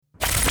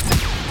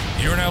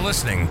You're now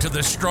listening to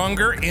the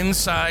Stronger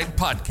Inside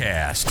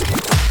podcast,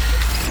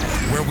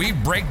 where we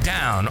break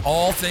down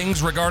all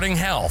things regarding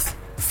health,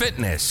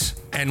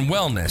 fitness, and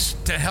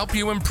wellness to help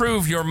you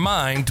improve your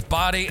mind,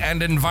 body,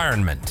 and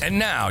environment. And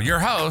now, your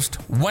host,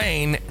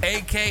 Wayne,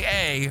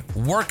 a.k.a.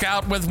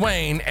 Workout with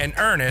Wayne, and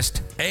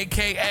Ernest,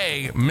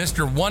 a.k.a.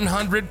 Mr.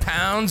 100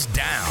 Pounds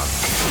Down.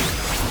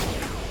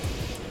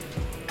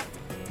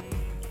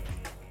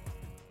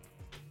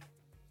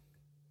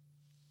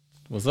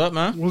 What's up,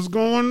 man? What's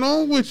going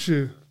on with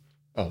you?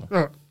 Oh.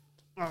 Let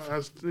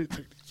me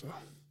take these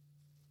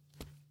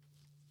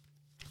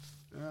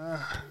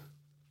off.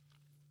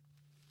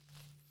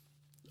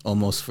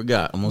 Almost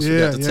forgot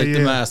to take the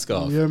mask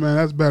off. Yeah, man,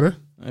 that's better.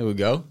 There we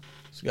go.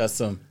 So we got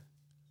some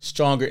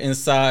Stronger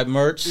Inside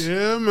merch.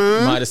 Yeah,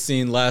 man. You might have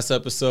seen last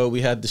episode,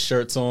 we had the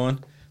shirts on.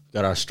 We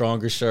got our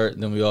Stronger shirt,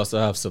 and then we also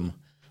have some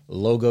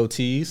logo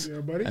tees. Yeah,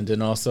 buddy. And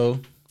then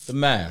also the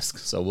mask.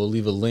 So we'll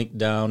leave a link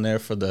down there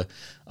for the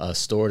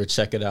store to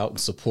check it out and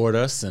support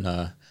us. And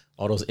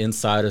all those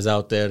insiders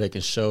out there that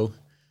can show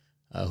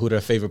who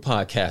their favorite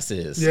podcast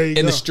is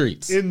the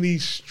streets. In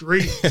these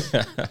streets.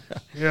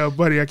 Yeah,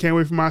 buddy, I can't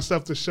wait for my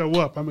stuff to show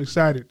up. I'm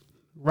excited.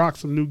 Rock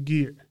some new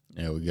gear.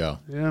 There we go.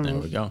 Yeah, there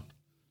man. we go.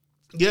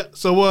 Yeah,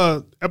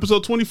 so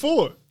episode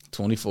 24.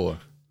 24.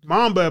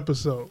 Mamba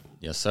episode.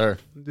 Yes, sir.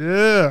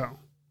 Yeah.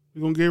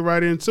 We're going to get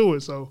right into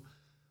it. So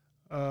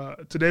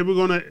today we're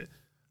going to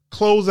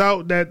close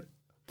out that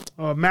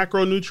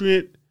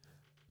macronutrient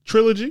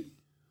trilogy.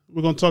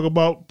 We're going to talk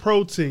about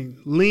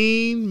protein,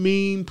 lean,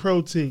 mean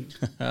protein.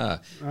 All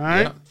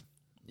right?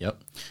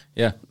 Yep.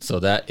 Yeah.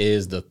 So that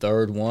is the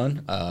third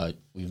one.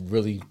 We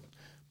really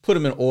put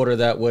them in order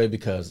that way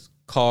because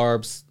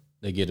carbs,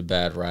 they get a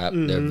bad rap.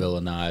 Mm-hmm. They're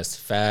villainized.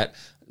 Fat,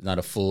 not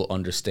a full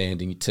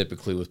understanding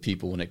typically with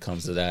people when it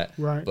comes to that.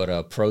 Right.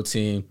 But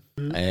protein,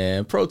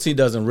 and protein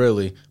doesn't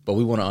really, but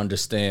we want to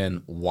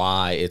understand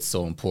why it's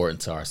so important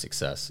to our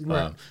success.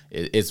 Right.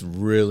 It's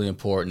really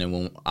important. And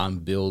when I'm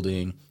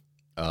building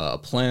a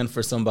plan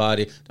for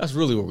somebody, that's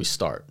really where we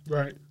start,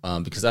 right?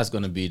 Because that's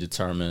going to be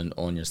determined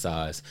on your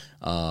size,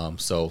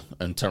 so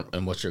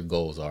and what your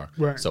goals are.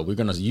 Right. So we're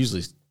going to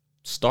usually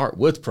start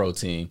with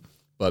protein,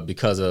 but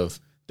because of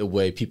the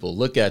way people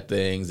look at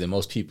things, and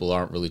most people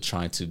aren't really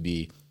trying to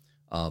be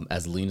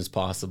as lean as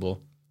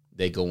possible,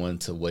 they go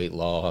into weight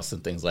loss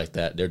and things like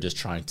that. They're just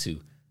trying to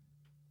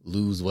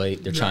lose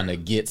weight. They're trying to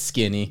get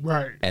skinny.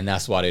 Right. And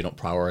that's why they don't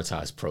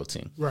prioritize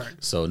protein. Right.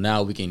 So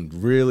now we can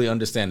really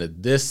understand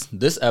that this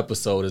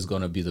episode is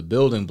going to be the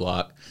building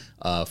block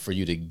for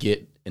you to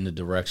get in the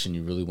direction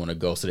you really want to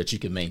go so that you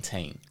can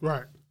maintain.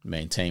 Right.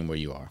 Maintain where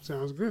you are.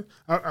 Sounds good.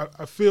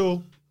 I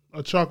feel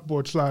a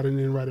chalkboard sliding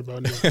in right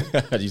about now.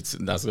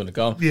 That's going to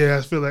come? Yeah,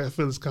 I feel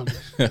it's coming.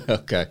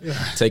 Okay.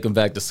 Yeah. Take them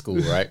back to school,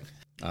 right?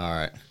 All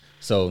right.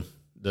 So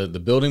the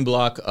building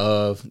block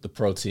of the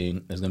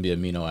protein is going to be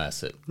amino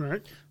acid.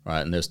 Right.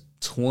 Right. And there's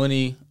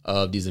 20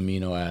 of these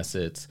amino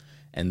acids,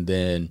 and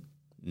then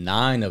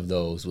 9 of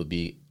those would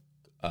be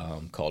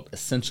called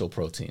essential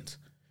proteins,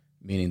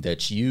 meaning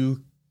that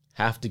you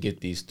have to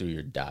get these through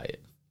your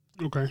diet.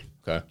 Okay.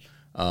 Okay.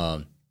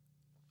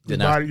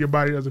 Your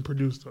body doesn't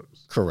produce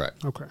those.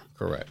 Correct. Okay.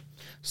 Correct.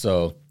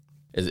 So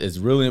it's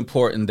really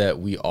important that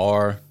we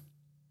are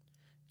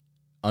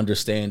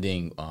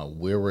understanding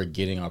where we're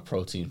getting our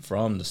protein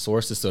from, the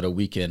sources, so that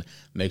we can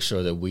make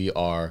sure that we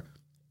are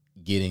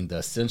getting the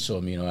essential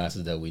amino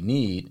acids that we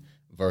need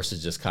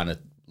versus just kind of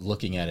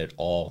looking at it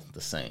all the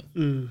same.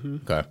 Mm-hmm.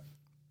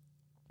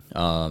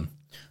 Okay.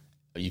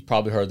 You've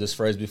probably heard this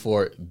phrase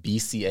before,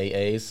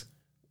 BCAAs,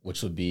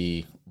 which would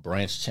be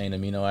branched chain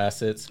amino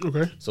acids.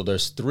 Okay. So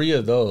there's 3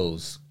 of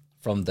those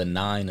from the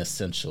 9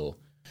 essential.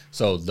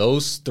 So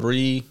those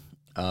 3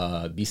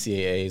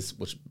 BCAAs,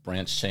 which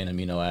branch chain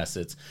amino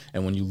acids,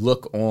 and when you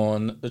look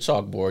on the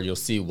chalkboard, you'll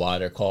see why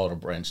they're called a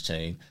branch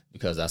chain,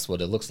 because that's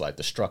what it looks like.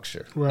 The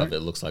structure of it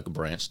looks like a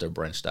branch. They're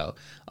branched out.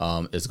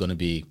 It's going to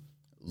be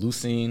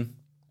leucine,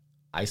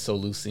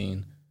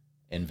 isoleucine,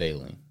 and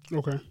valine.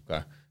 Okay.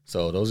 Okay.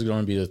 So those are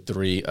going to be the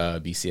 3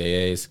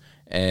 BCAAs,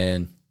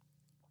 and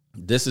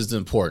this is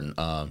important.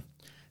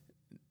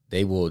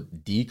 They will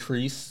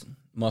decrease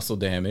muscle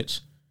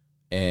damage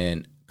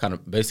and kind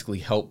of basically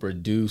help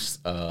reduce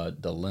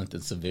the length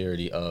and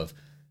severity of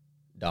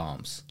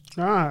DOMS.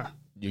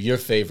 Your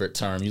favorite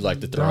term you like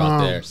to throw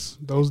out there.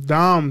 Those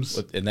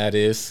DOMS. And that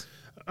is?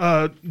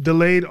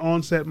 Delayed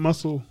onset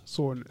muscle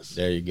soreness.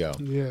 There you go.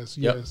 Yes,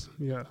 yes.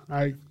 Yeah.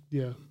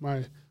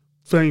 My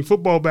playing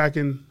football back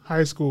in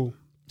high school.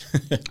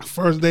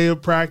 First day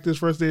of practice,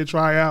 first day of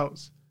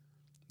tryouts.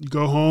 You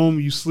go home,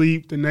 you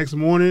sleep. The next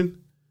morning,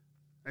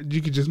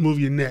 you could just move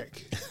your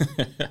neck.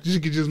 You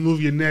could just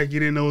move your neck. You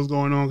didn't know what was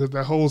going on because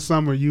the whole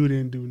summer you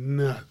didn't do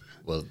nothing.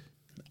 Well,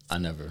 I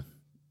never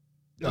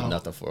did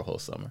nothing for a whole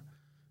summer.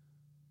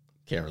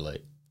 Can't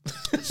relate.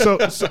 So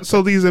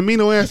these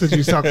amino acids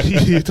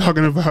you're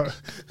talking about.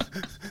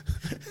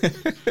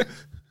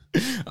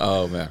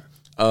 Oh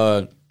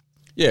man.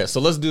 Yeah.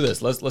 So let's do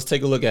this. Let's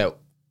take a look at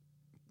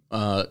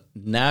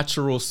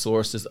natural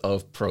sources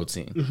of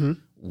protein. Mm-hmm.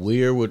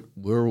 where would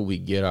we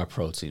get our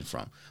protein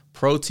from?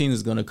 Protein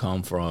is going to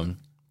come from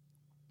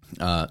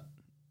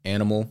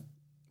animal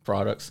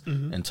products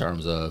in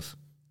terms of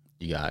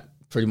you got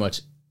pretty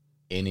much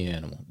any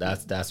animal.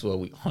 That's what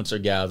we hunter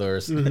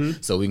gatherers.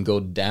 So we can go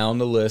down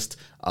the list,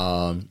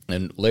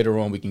 and later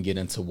on we can get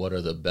into what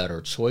are the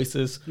better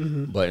choices.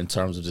 But in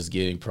terms of just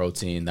getting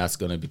protein, that's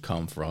going to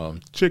come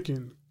from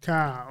chicken,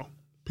 cow,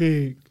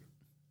 pig,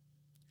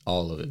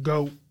 all of it.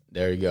 Goat.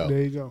 There you go.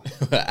 There you go.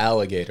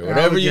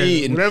 Whatever you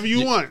eat, whatever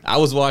you want. I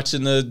was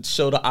watching the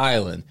show The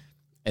Island,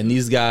 and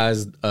these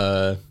guys,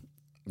 they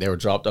were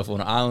dropped off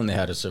on an island. They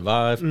had to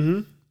survive,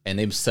 and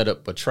they set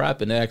up a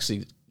trap, and they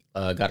actually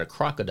got a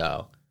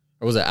crocodile.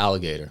 Or was it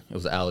alligator? It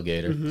was an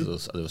alligator.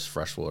 It was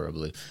freshwater, I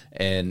believe.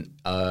 And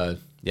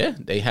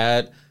they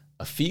had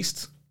a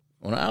feast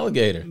on an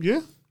alligator. Yeah,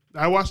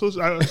 I watched those.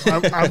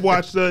 I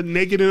watched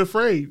Naked and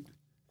Afraid,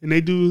 and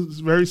they do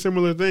very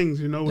similar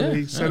things. You know, when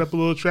they set up a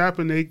little trap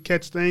and they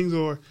catch things.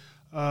 Or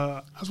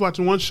I was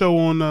watching one show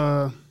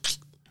on.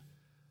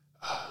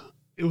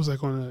 It was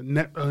like on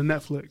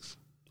Netflix.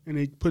 And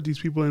they put these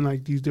people in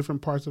like these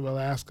different parts of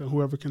Alaska.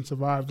 Whoever can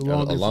survive the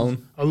long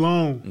distance.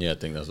 Alone. Yeah, I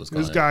think that's what's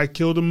going on. This guy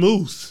killed a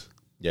moose.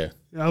 Yeah.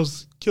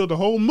 Killed a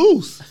whole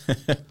moose.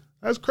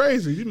 That's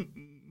crazy.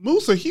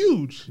 Moose are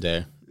huge.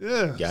 Yeah.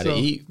 Yeah.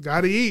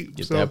 Gotta eat.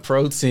 Get that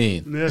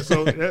protein. Yeah.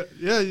 So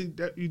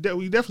we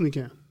definitely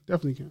can.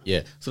 Definitely can.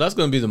 Yeah. So that's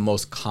going to be the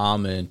most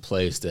common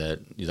place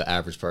that the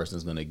average person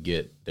is going to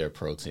get their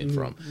protein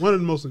from. One of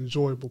the most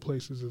enjoyable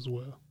places as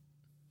well.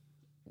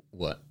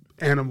 What?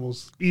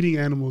 Animals. Eating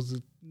animals.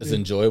 It's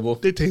enjoyable?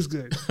 They taste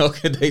good.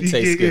 Okay, they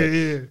taste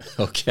good.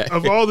 Yeah. Okay.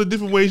 Of all the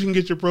different ways you can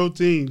get your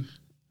protein,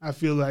 I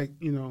feel like,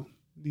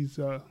 these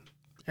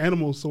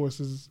animal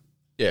sources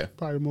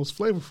probably the most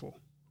flavorful,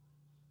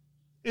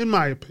 in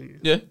my opinion.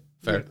 Yeah,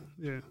 fair.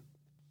 Yeah.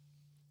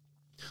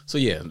 So,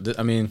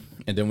 and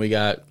then we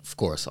got, of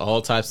course,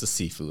 all types of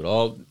seafood.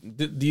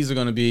 These are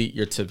going to be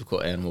your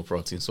typical animal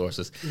protein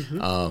sources.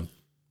 And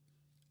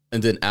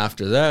then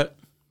after that,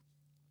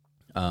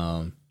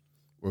 we're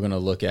going to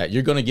look at,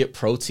 you're going to get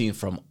protein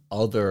from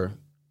other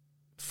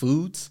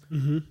foods,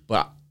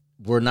 but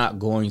we're not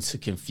going to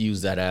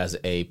confuse that as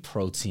a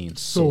protein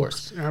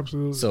source.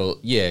 Absolutely. So,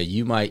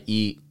 you might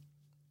eat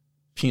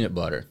peanut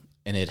butter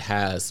and it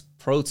has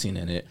protein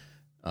in it,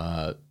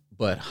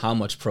 but how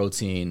much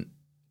protein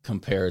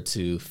compared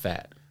to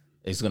fat?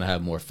 It's going to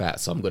have more fat.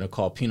 So I'm going to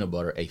call peanut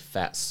butter a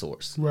fat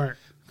source. Right.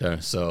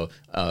 Okay. So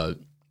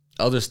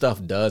other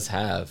stuff does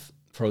have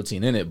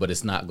protein in it, but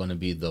it's not going to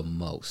be the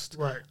most.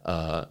 Right.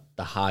 The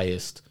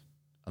highest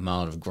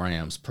amount of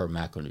grams per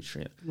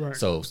macronutrient. Right.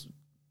 So,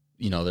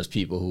 there's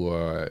people who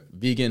are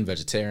vegan,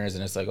 vegetarians,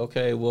 and it's like,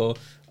 okay, well,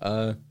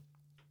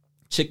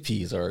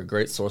 chickpeas are a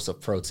great source of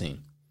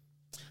protein.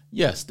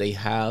 Yes, they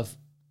have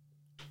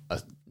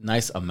a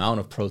nice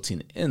amount of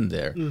protein in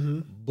there,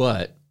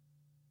 but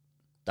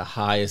the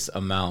highest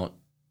amount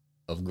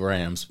of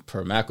grams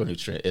per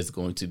macronutrient is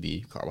going to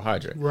be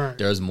carbohydrate. Right.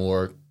 There's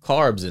more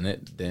carbs in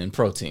it than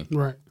protein.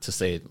 Right. To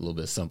say it a little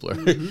bit simpler.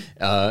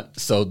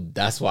 So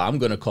that's why I'm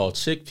going to call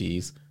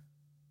chickpeas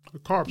a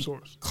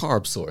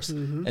carb source.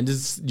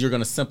 And you're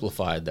going to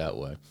simplify it that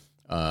way.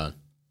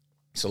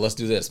 So let's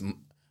do this.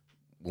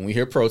 When we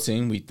hear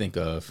protein, we think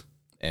of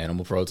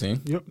animal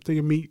protein. Yep, think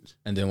of meat.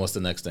 And then what's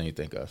the next thing you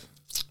think of?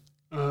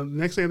 The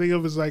next thing I think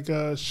of is like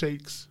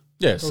shakes.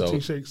 Yeah, protein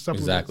shakes,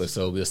 supplements. Exactly.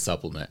 So it'll be a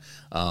supplement.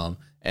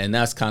 And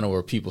that's kind of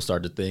where people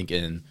start to think,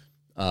 and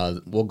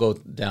we'll go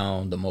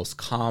down the most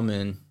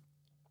common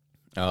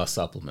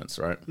supplements,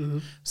 right?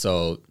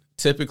 So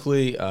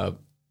typically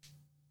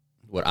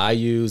what I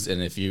use,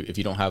 and if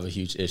you don't have a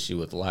huge issue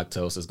with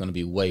lactose, is going to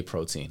be whey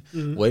protein.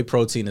 Whey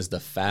protein is the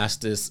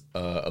fastest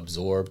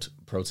absorbed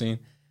protein,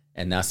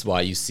 and that's why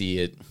you see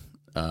it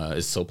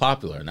is so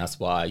popular. And that's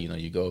why,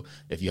 you go,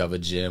 if you have a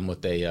gym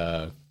with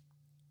one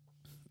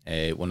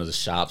of the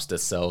shops that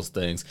sells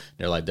things,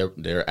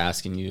 they're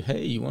asking you,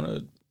 hey, you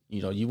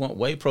want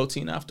whey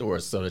protein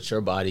afterwards so that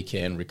your body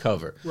can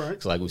recover. Right.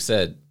 So like we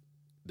said,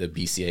 the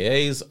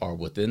BCAAs are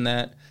within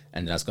that,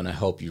 and that's going to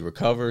help you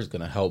recover. It's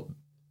going to help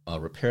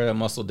repair that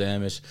muscle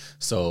damage.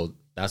 So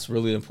that's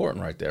really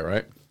important right there,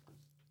 right?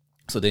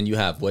 So then you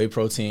have whey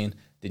protein.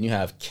 Then you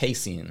have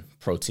casein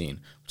protein,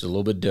 which is a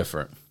little bit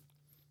different.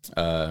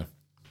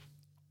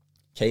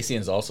 Casein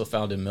is also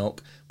found in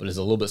milk, but it's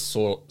a little bit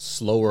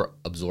slower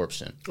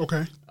absorption.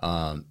 Okay.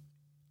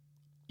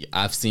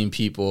 I've seen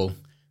people,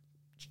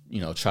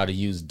 try to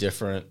use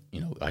different,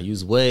 I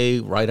use whey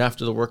right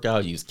after the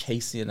workout, I use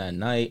casein at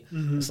night.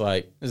 It's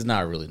like, it's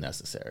not really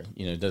necessary.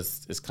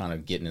 It's kind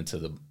of getting into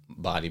the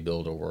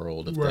bodybuilder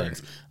world of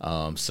things.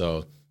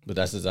 But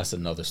that's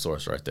another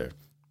source right there.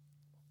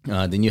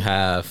 Then you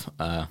have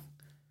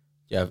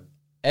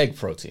egg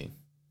protein.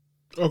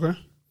 Okay.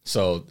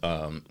 So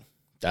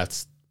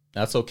that's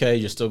okay.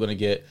 You're still going to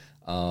get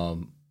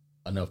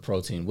enough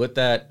protein with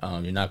that.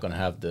 You're not going to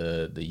have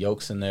the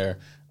yolks in there,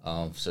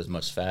 so as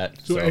much fat.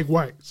 So egg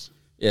whites.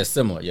 Yeah,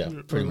 similar. Yeah,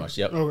 pretty much.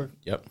 Yep. Okay.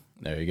 Yep.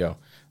 There you go.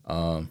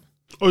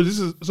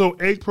 So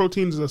egg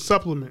protein is a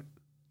supplement.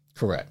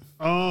 Correct.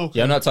 Oh, okay.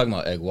 Yeah, I'm not talking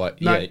about egg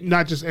white.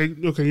 Not just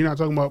egg. Okay, you're not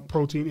talking about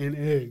protein in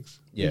eggs.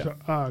 Yeah.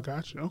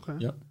 Gotcha. Okay.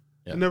 Yep.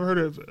 I never heard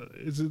of.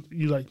 Is it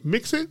you like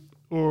mix it,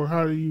 or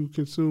how do you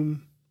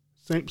consume?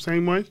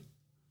 Same way.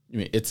 I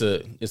mean, it's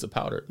a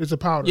powder. It's a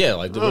powder. Yeah,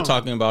 like we're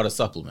talking about a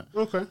supplement.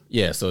 Okay.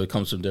 Yeah, so it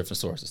comes from different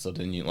sources. So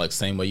then you like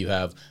same way you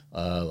have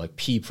like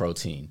pea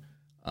protein.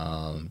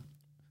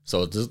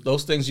 So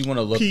those things you want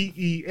to look.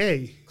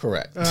 PEA.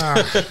 Correct.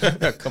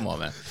 Come on,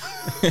 man.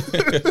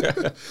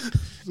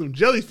 Some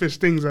jellyfish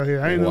things out here.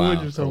 I didn't know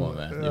what you're talking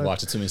about. Man. You're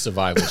watching too many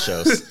survival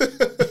shows.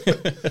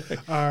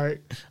 All right.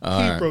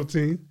 Pea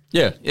protein.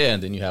 Yeah,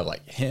 and then you have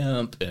like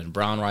hemp and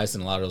brown rice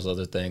and a lot of those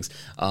other things.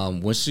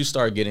 Once you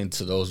start getting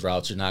to those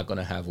routes, you're not going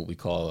to have what we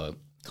call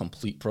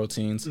complete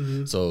proteins.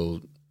 Mm-hmm.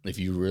 So if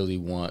you really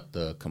want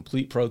the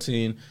complete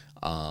protein,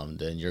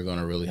 then you're going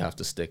to really have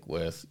to stick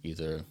with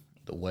either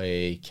the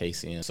whey,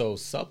 casein. So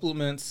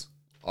supplements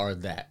are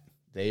that.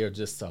 They are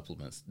just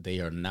supplements. They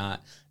are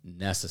not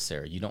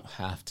necessary. You don't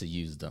have to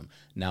use them.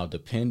 Now,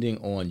 depending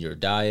on your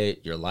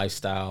diet, your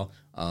lifestyle,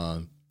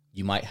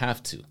 you might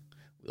have to.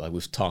 Like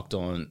we've talked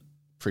on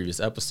previous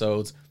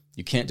episodes,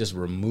 you can't just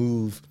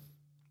remove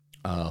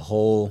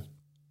whole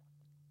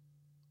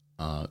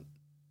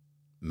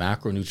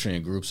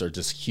macronutrient groups or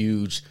just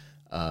huge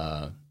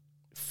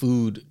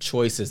food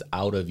choices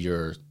out of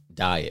your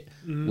diet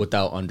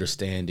without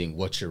understanding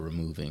what you're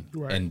removing.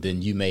 Right. And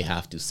then you may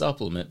have to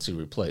supplement to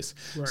replace.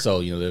 Right.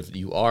 So, if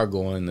you are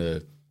going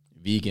the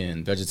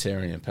vegan,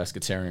 vegetarian,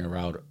 pescatarian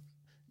route,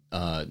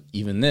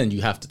 even then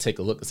you have to take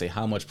a look and say,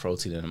 how much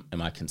protein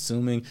am I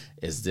consuming?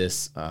 Is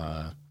this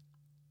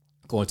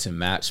going to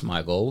match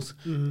my goals?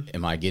 Mm-hmm.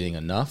 Am I getting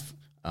enough?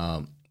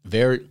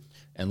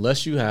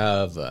 Unless you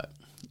have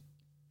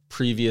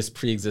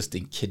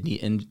pre-existing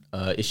kidney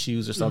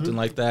issues or something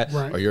like that,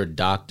 right, or your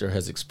doctor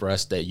has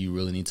expressed that you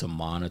really need to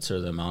monitor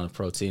the amount of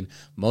protein,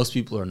 most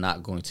people are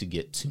not going to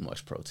get too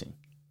much protein.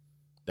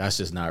 That's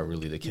just not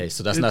really the case.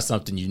 So that's not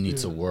something you need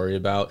to worry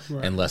about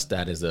unless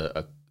that is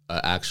a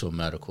actual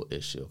medical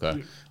issue.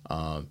 Okay.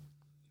 But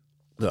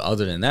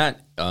other than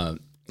that,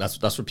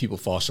 that's where people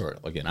fall short.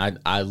 Again,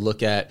 I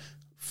look at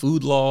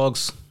food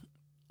logs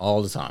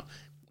all the time.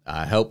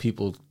 I help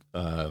people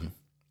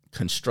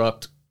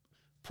construct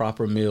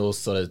proper meals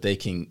so that they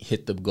can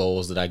hit the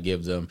goals that I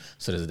give them,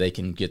 so that they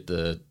can get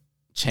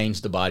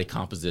change the body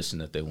composition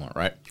that they want.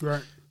 Right.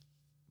 Right.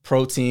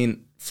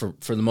 Protein, for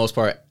the most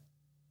part,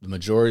 the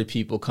majority of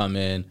people come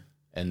in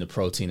and the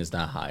protein is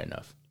not high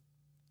enough.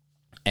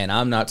 And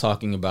I'm not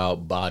talking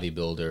about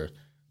bodybuilder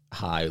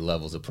high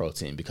levels of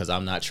protein, because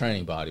I'm not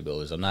training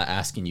bodybuilders. I'm not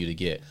asking you to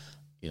get,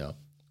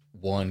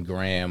 1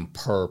 gram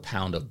per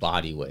pound of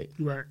body weight.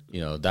 Right.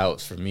 That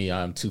was for me.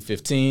 I'm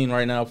 215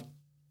 right now.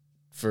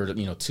 For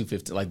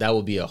 250, like that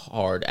would be a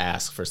hard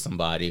ask for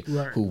somebody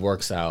who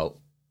works out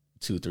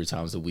 2-3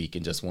 times a week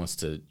and just wants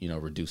to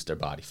reduce their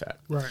body fat.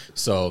 Right.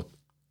 So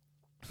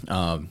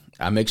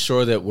I make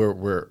sure that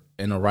we're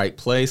in the right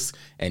place,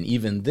 and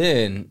even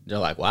then they're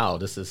like, wow,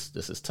 this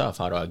is tough.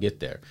 How do I get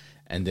there?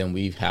 And then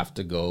we have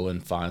to go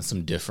and find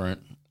some different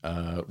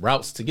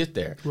routes to get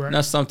there. Right. And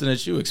that's something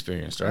that you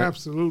experienced, right?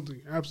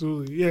 Absolutely.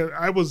 Yeah,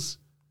 I was,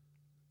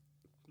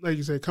 like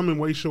you said, coming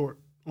way short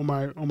on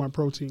my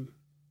protein.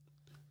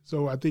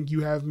 So I think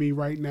you have me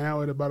right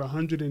now at about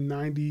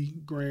 190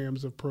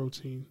 grams of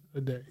protein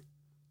a day.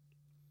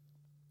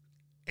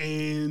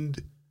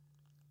 And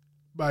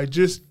by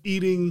just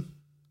eating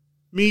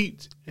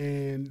meat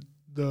and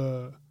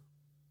the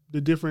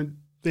different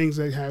things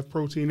that have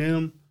protein in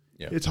them,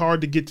 it's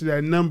hard to get to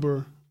that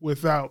number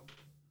without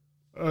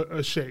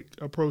a shake,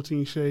 a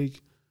protein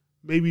shake,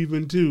 maybe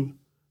even 2,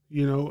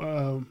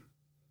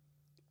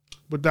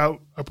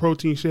 without a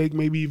protein shake,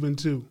 maybe even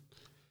 2.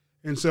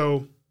 And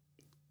so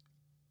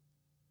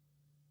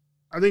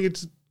I think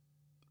it's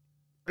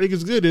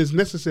good. It's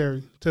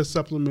necessary to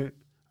supplement.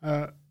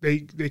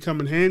 They come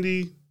in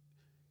handy,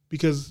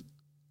 because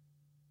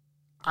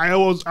I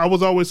was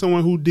always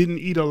someone who didn't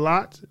eat a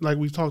lot, like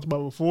we talked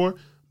about before,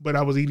 but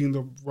I was eating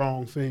the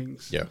wrong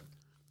things. Yeah.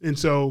 And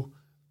so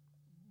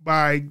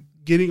by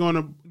getting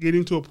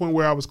to a point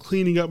where I was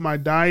cleaning up my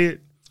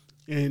diet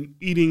and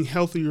eating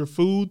healthier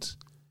foods,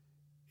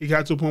 it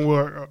got to a point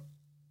where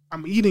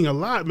I'm eating a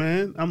lot,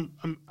 man.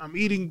 I'm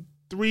eating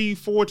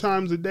 3-4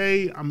 times a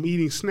day. I'm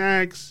eating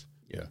snacks.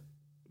 Yeah.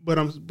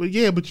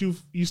 But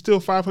you still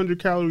 500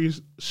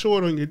 calories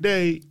short on your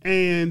day,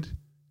 and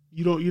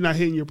you're not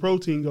hitting your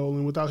protein goal.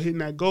 And without hitting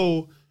that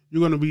goal,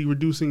 you're going to be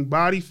reducing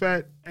body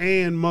fat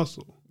and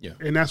muscle. Yeah.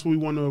 And that's what we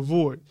want to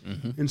avoid.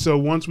 Mm-hmm. And so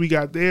once we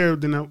got there,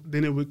 then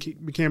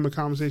it became a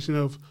conversation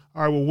of,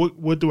 all right, well,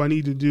 what do I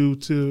need to do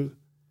to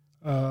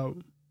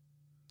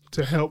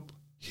help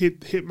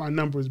hit my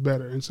numbers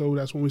better? And so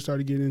that's when we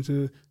started getting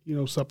into,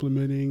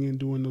 supplementing and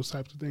doing those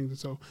types of things. And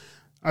so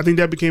I think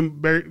that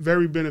became very,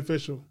 very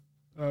beneficial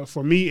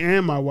for me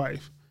and my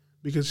wife,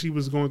 because she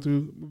was going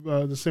through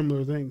the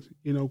similar things,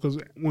 because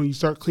when you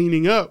start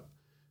cleaning up,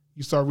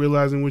 you start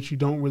realizing what you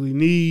don't really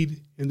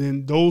need. And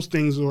then those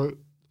things are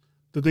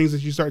the things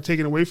that you start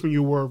taking away from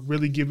you were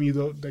really giving you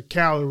the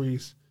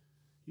calories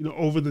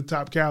over the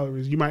top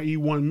calories. You might eat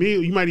one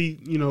meal. You might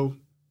eat,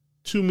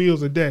 2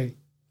 meals a day.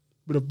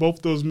 But if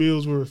both those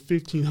meals were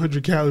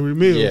 1,500 calorie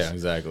meals, yeah,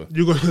 exactly,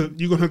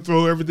 you're gonna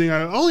throw everything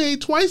out. I only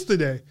ate twice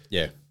today.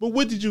 Yeah, but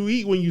what did you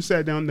eat when you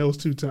sat down those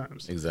 2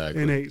 times?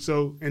 Exactly, and ate.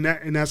 So and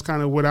that's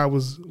kind of what I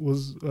was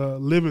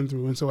living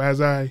through. And so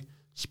as I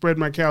spread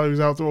my calories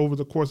out over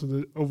the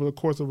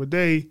course of a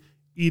day,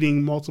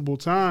 eating multiple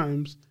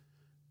times,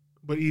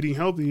 but eating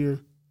healthier,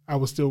 I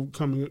was still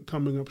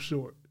coming up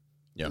short.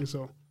 Yeah. And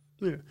so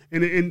yeah,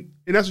 and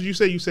that's what you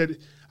said. You said,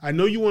 I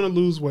know you want to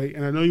lose weight,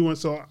 and I know you want.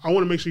 So I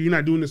want to make sure you're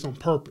not doing this on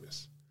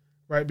purpose,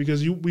 right?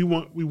 Because we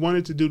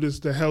wanted to do this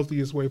the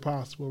healthiest way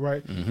possible,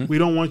 right? Mm-hmm. We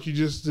don't want you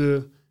just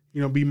to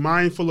be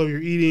mindful of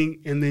your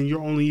eating, and then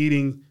you're only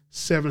eating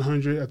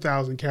 700,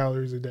 1,000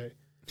 calories a day.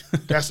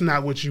 That's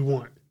not what you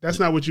want. That's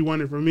not what you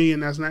wanted from me,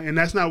 and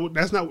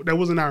that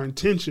wasn't our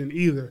intention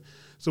either.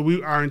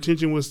 So our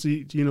intention was to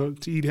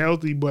eat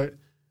healthy, but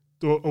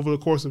over the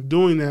course of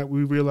doing that,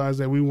 we realized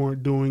that we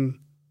weren't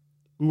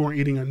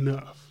eating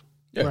enough.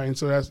 Yeah. Right, and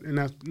so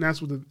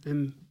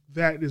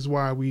that is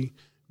why we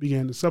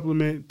began to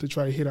supplement to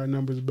try to hit our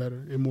numbers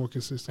better and more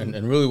consistent.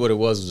 And really, what it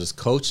was just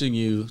coaching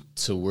you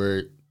to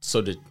where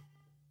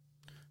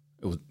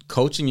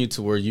coaching you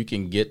to where you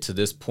can get to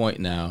this point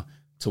now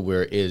to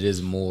where it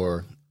is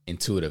more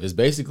intuitive. It's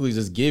basically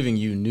just giving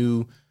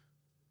you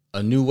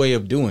a new way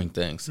of doing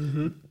things.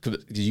 Mm-hmm.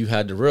 You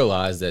had to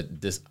realize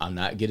that I'm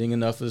not getting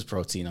enough of this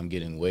protein. I'm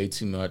getting way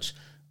too much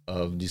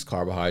of these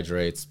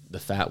carbohydrates. The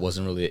fat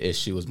wasn't really an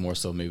issue. It was more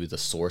so maybe the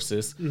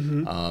sources.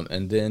 Mm-hmm.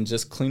 And then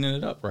just cleaning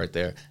it up right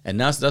there.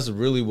 And that's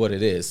really what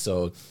it is.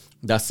 So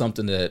that's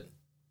something that,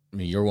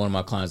 you're one of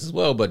my clients as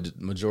well, but the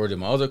majority of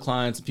my other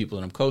clients, people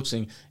that I'm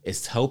coaching,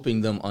 it's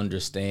helping them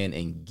understand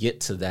and get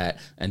to that.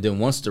 And then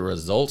once the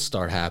results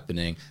start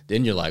happening,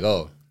 then you're like,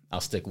 oh, I'll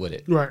stick with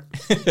it. Right.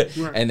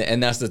 Right.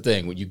 And that's the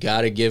thing. You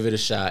got to give it a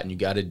shot, and you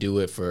got to do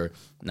it for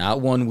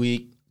not 1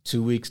 week,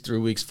 2 weeks, 3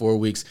 weeks, 4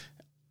 weeks.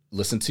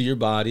 Listen to your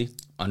body,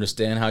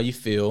 understand how you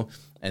feel,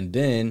 and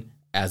then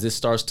as it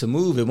starts to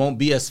move, it won't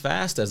be as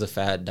fast as a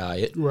fad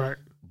diet. Right.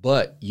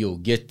 But you'll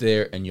get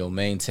there and you'll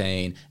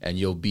maintain, and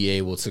you'll be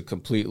able to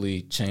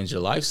completely change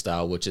your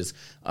lifestyle, which is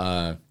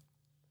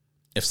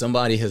if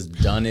somebody has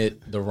done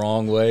it the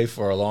wrong way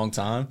for a long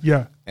time,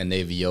 yeah, and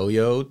they've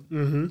yo-yoed,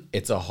 mm-hmm.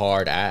 it's a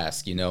hard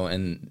ask,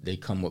 and they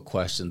come with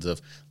questions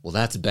of, well,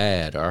 that's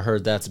bad, or I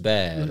heard that's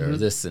bad, mm-hmm. or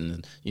this,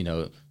 and,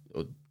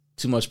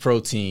 too much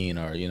protein,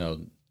 or,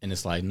 and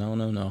it's like,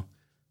 no.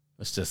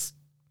 Let's just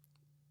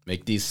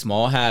make these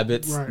small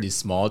habits, right. These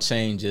small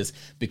changes,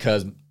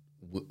 because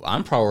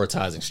I'm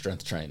prioritizing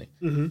strength training.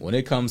 Mm-hmm. When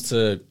it comes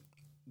to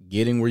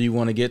getting where you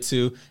want to get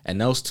to, and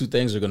those two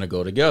things are going to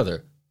go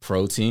together,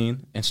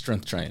 protein and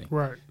strength training.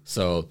 Right.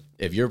 So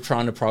if you're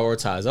trying to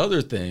prioritize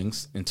other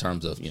things in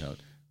terms of,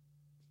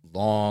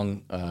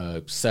 long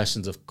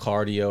sessions of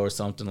cardio or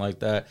something like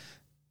that,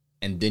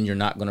 and then you're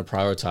not going to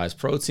prioritize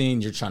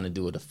protein, you're trying to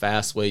do it a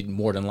fast way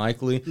more than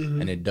likely,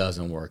 mm-hmm. and it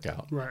doesn't work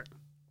out. Right.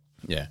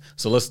 Yeah.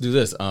 So let's do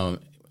this.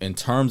 In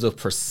terms of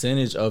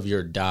percentage of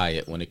your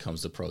diet when it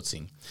comes to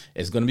protein,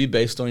 it's going to be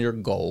based on your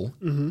goal.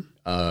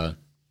 Mm-hmm.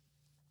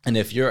 And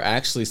if you're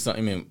actually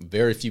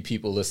very few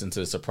people listen to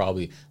this are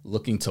probably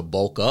looking to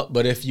bulk up.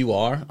 But if you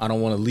are, I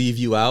don't want to leave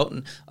you out.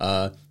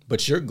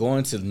 But you're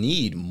going to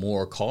need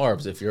more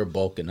carbs if you're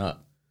bulking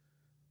up.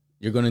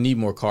 You're going to need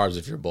more carbs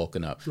if you're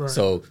bulking up. Right.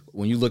 So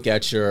when you look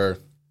at your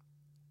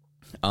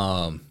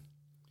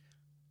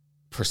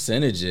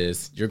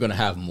percentages, you're going to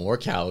have more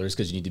calories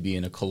because you need to be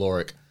in a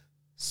caloric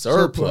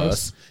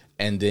surplus.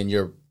 And then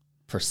your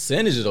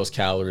percentage of those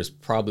calories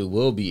probably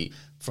will be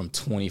from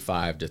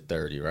 25 to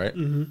 30, right?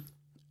 Mm-hmm.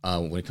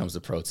 When it comes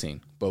to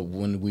protein. But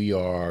when we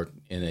are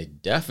in a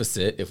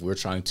deficit, if we're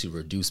trying to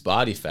reduce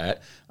body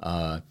fat,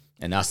 and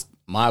that's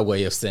my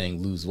way of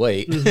saying lose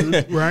weight,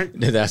 mm-hmm. Right?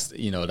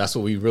 that's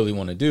what we really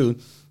want to do.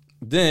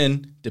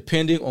 Then,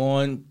 depending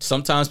on,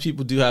 sometimes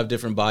people do have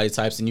different body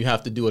types, and you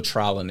have to do a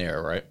trial and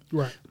error, right?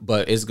 Right.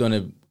 But it's going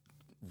to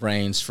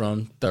range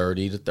from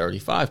 30 to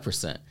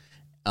 35%.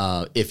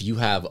 If you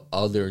have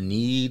other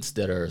needs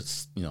that are,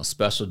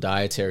 special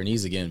dietary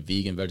needs, again,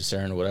 vegan,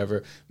 vegetarian, or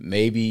whatever,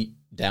 maybe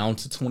down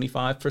to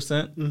 25%.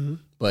 Mm-hmm.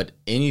 But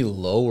any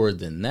lower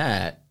than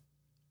that,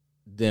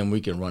 then we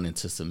can run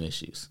into some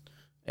issues.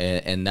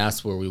 And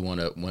that's where we want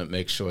to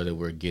make sure that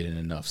we're getting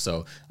enough.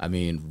 So,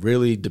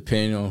 really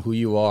depending on who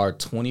you are,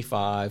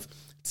 25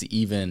 to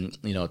even,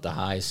 at the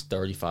highest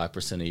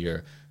 35% of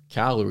your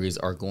calories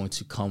are going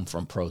to come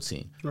from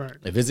protein. Right.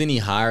 If it's any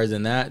higher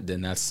than that,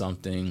 then that's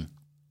something,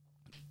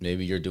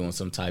 maybe you're doing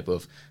some type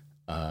of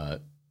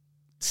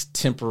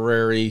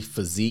temporary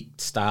physique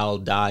style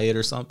diet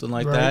or something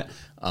like right.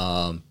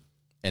 that.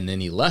 And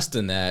any less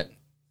than that,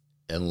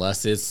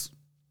 unless it's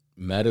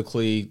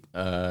medically,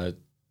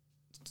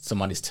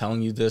 somebody's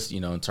telling you this,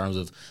 in terms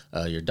of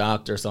your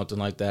doctor or something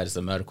like that, it's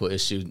a medical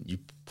issue, you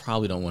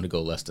probably don't want to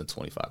go less than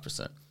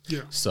 25%.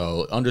 Yeah.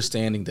 So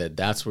understanding that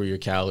that's where your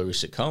calories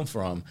should come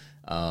from.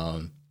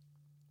 And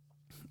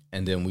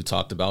then we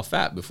talked about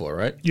fat before,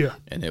 right? Yeah.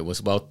 And it was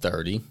about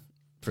 30.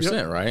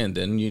 right? And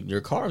then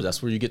your carbs,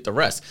 that's where you get the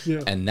rest.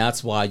 Yeah. And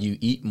that's why you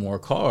eat more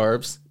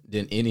carbs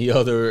than any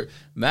other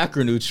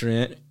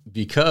macronutrient,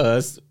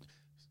 because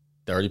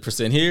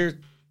 30% here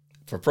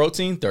for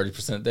protein,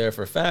 30% there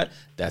for fat.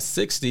 That's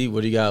 60.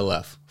 What do you got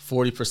left?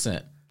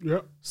 40%.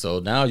 Yep. So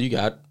now you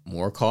got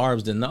more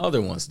carbs than the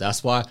other ones.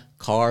 That's why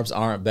carbs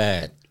aren't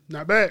bad.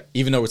 Not bad.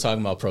 Even though we're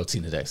talking about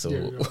protein today. So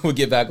we'll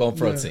get back on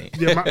protein.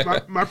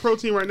 My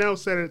protein right now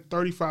is set at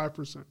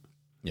 35%.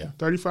 Yeah.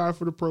 35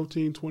 for the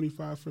protein,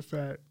 25 for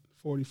fat,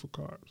 40 for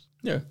carbs.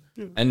 Yeah.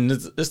 And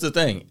it's the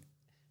thing.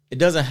 It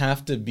doesn't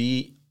have to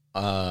be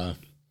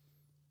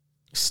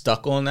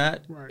stuck on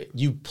that. Right.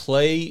 You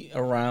play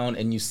around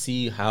and you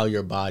see how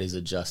your body's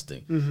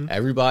adjusting. Mm-hmm.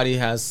 Everybody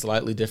has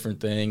slightly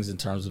different things in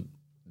terms of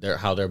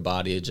how their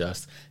body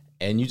adjusts.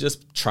 And you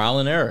just trial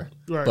and error.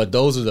 Right. But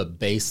those are the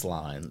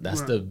baseline.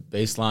 That's right. the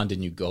baseline,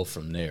 then you go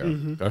from there.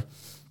 Mm-hmm. Okay.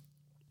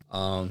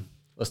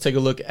 Let's take a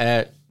look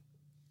at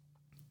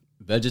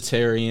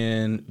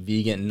vegetarian,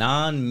 vegan,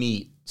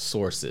 non-meat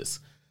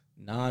sources.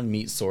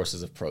 Non-meat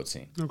sources of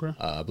protein. Okay.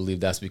 I believe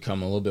that's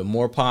become a little bit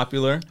more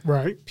popular.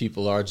 Right.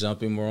 People are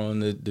jumping more on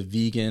the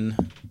vegan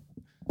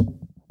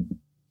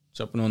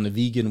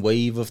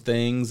wave of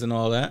things and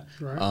all that.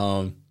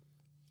 Right.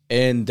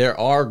 And there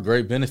are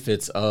great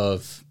benefits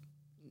of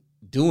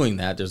doing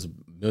that. There's a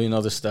million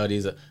other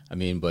studies.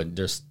 But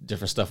there's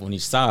different stuff on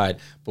each side.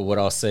 But what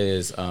I'll say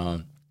is,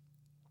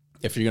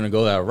 if you're going to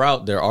go that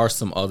route, there are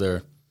some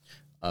other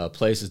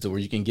places where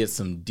you can get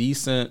some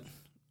decent,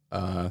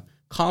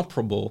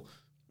 comparable.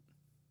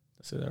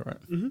 Did I say that right?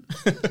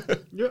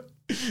 Mm-hmm. Yep.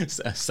 It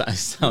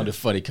sounded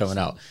funny coming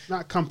out.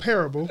 Not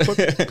comparable,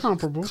 but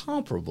comparable.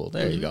 Comparable.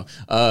 There you go.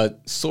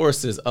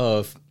 Sources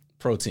of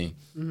protein.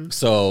 Mm-hmm.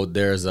 So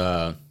there's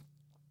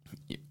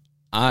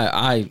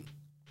I'm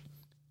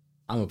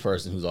a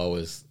person who's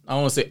always, I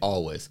don't want to say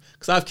always,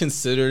 because I've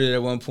considered it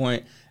at one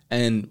point,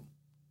 and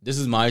this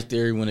is my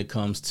theory when it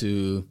comes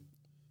to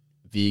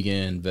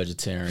vegan,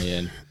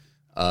 vegetarian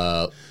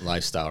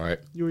lifestyle, right?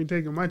 You ain't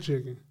taking my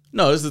chicken.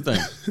 No, this is the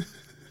thing.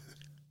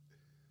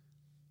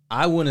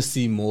 I want to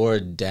see more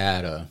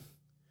data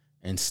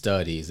and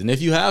studies, and if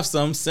you have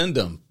some, send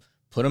them.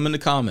 Put them in the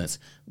comments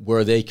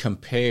where they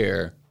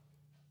compare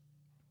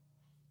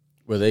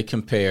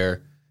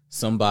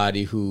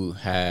somebody who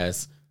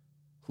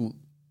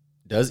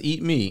does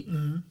eat meat,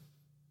 mm-hmm.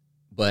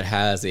 but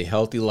has a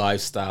healthy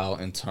lifestyle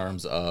in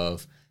terms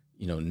of,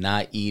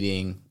 not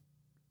eating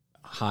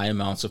high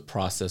amounts of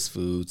processed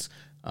foods,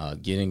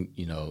 getting,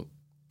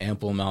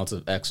 ample amounts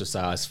of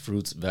exercise,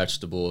 fruits,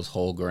 vegetables,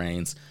 whole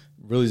grains,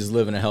 really just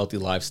living a healthy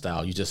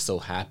lifestyle. You just so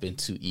happen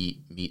to eat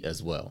meat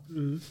as well.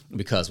 Mm-hmm.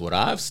 Because what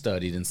I've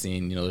studied and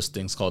seen, there's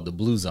things called the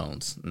blue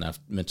zones, and I've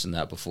mentioned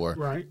that before.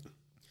 Right.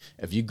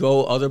 If you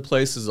go other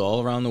places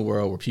all around the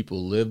world where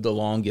people live the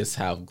longest,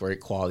 have great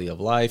quality of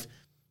life,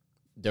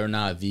 they're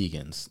not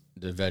vegans.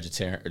 They're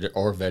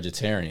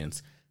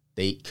vegetarians.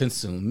 They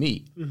consume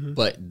meat, mm-hmm.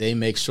 but they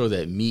make sure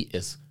that meat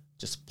is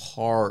just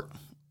part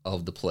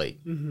of the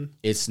plate. Mm-hmm.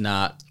 It's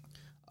not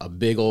a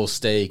big old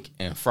steak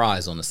and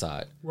fries on the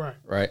side. Right.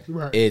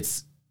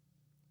 It's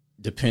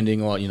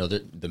depending on,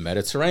 the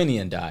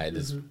Mediterranean diet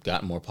has mm-hmm.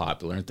 gotten more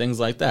popular and things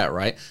like that,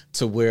 right?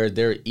 To where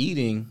they're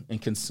eating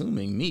and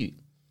consuming meat,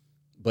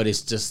 but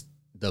it's just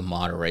the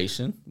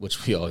moderation,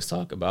 which we always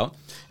talk about,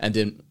 and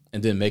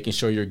then making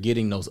sure you're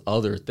getting those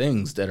other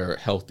things that are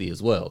healthy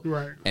as well.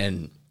 Right.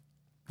 And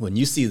when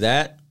you see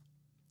that,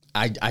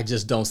 I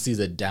just don't see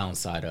the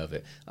downside of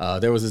it.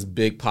 There was this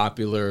big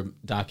popular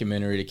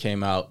documentary that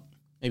came out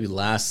maybe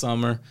last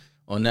summer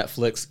on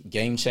Netflix,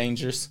 Game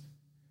Changers.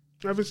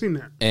 I haven't seen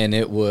that. And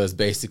it was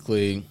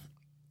basically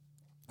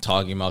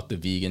talking about the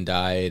vegan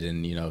diet,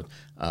 and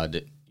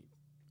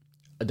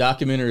a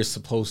documentary is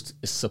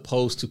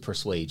supposed to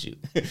persuade you.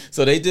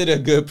 So they did a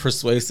good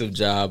persuasive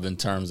job in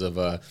terms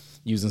of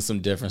using some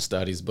different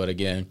studies. But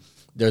again,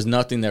 there's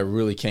nothing that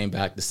really came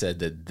back that said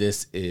that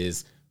this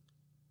is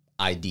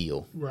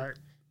ideal.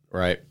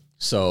 Right.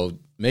 So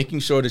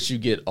making sure that you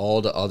get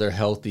all the other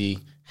healthy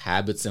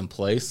habits in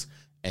place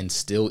and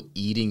still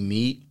eating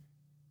meat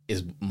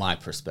is my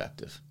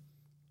perspective.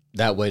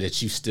 That way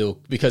that you still,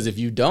 because if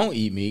you don't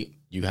eat meat,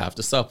 you have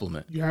to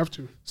supplement. You have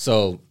to.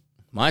 So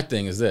my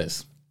thing is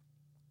this.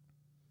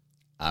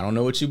 I don't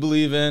know what you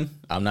believe in.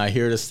 I'm not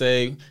here to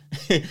say,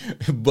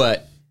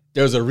 but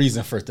there's a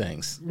reason for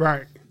things.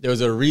 Right.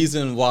 There's a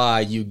reason why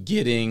you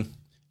getting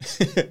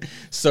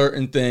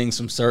certain things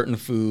from certain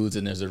foods,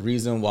 and there's a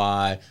reason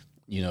why,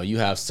 you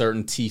have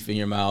certain teeth in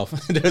your mouth.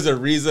 There's a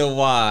reason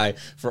why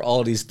for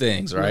all these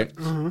things, right?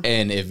 Uh-huh.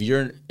 And if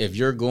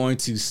you're going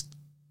to,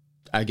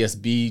 I guess,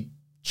 be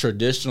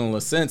traditional in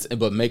a sense,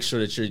 but make sure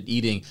that you're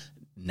eating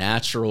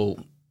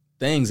natural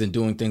things and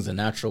doing things a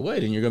natural way,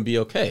 then you're going to be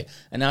okay.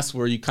 And that's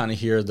where you kind of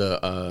hear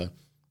the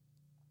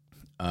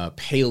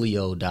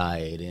paleo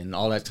diet and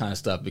all that kind of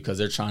stuff, because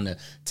they're trying to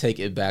take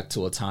it back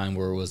to a time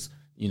where it was,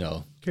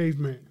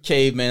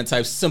 caveman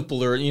type,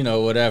 simpler,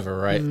 whatever,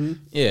 right? Mm-hmm.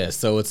 Yeah.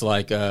 So it's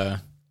like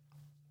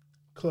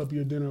club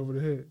your dinner over the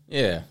head.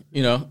 Yeah,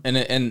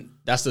 and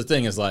that's the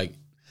thing, is like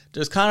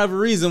there's kind of a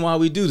reason why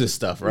we do this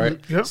stuff,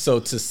 right? Mm-hmm. Yep. So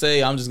to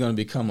say I'm just going to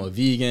become a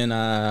vegan,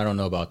 I don't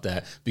know about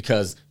that,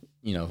 because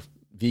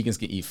vegans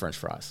can eat French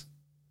fries.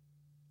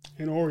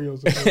 And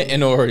Oreos.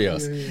 And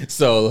Oreos. Yeah.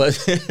 So,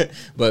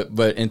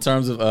 but in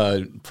terms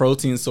of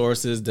protein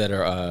sources that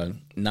are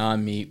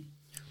non-meat,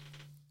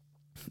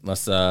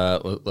 let's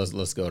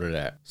go to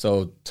that.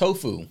 So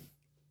tofu.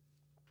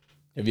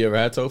 Have you ever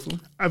had tofu?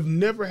 I've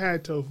never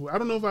had tofu. I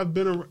don't know if I've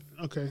been around.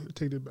 Okay, I'll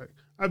take that back.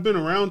 I've been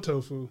around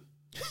tofu.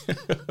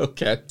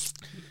 Okay.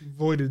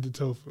 Avoided the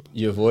tofu.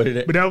 You avoided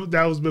it? But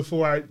that was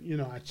before I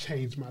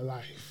changed my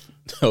life.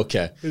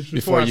 Okay. It was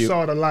before I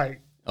saw the light.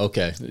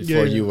 Okay.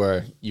 Before you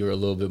were a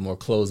little bit more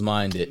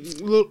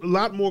closed-minded. A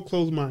lot more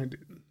closed-minded.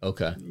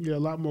 Okay. Yeah, a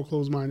lot more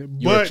closed-minded.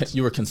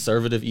 You were a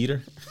conservative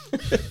eater?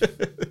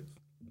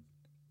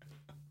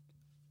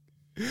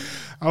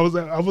 I was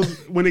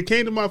when it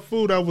came to my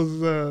food, I was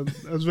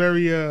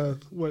very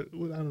what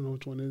I don't know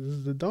which one is. Is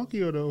it the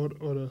donkey or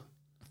the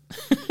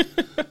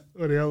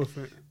or the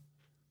elephant?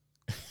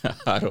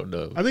 I don't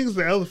know. I think it's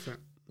the elephant.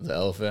 The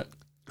elephant.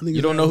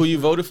 You don't know who you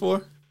voted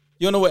for?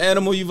 You don't know what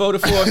animal you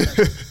voted for?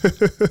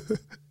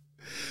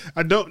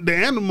 I don't. The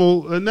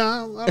animal.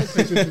 No, I don't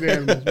pay attention to the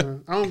animals,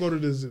 man. I don't go to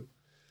the zoo.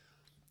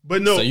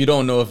 But no. So you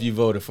don't know if you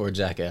voted for a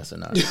jackass or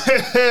not.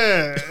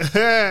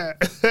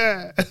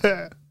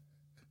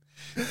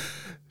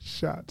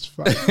 Shots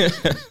fired.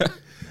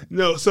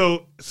 No,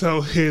 so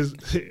here's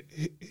the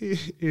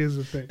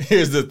thing.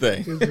 Here's the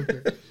thing.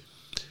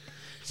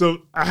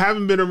 So I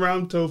haven't been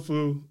around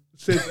tofu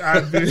since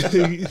I've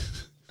been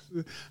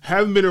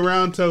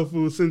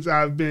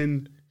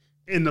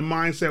in the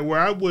mindset where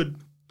I would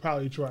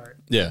probably try it.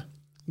 Yeah.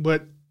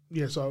 But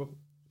yeah, so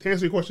to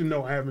answer your question,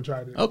 no, I haven't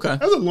tried it. Okay.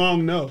 That's a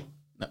long no.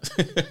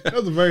 That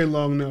was a very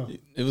long no.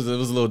 It was a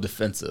little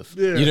defensive.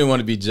 Yeah. You didn't want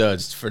to be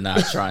judged for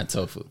not trying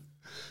tofu.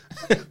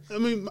 I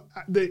mean,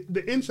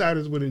 the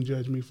insiders wouldn't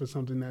judge me for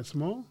something that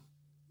small.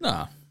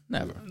 Nah,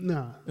 never.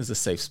 Nah. It's a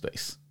safe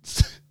space.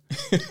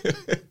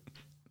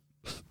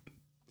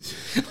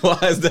 Why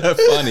is that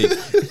funny?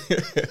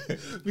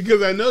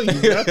 Because I know you.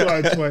 That's why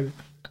it's funny.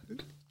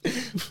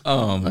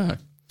 Oh, man.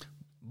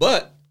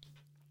 But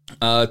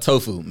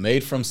tofu,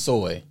 made from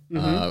soy.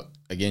 Mm-hmm.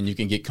 Again, you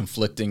can get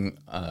conflicting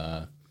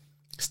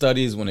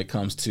studies when it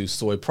comes to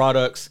soy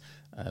products.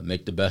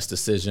 Make the best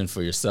decision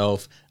for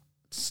yourself.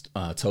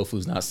 Tofu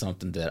is not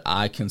something that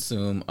I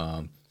consume.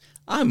 I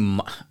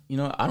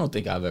don't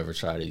think I've ever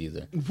tried it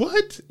either.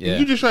 What? Yeah.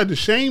 You just tried to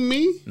shame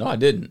me? No, I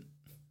didn't.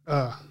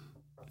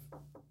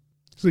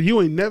 So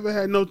you ain't never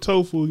had no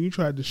tofu. You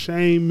tried to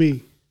shame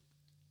me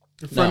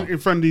in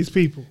front of these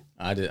people.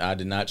 I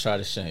did not try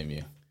to shame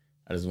you.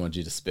 I just wanted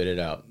you to spit it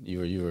out. You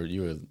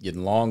were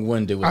getting long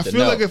winded with the no.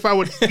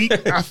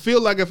 I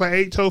feel like if I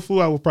ate tofu,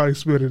 I would probably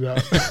spit it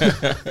out.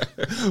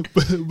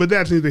 but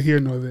that's neither here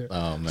nor there.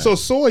 Oh, man. So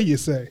soy, you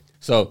say?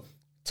 So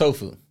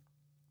tofu,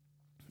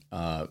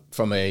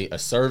 from a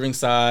serving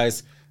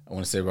size, I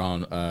want to say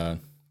around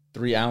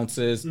 3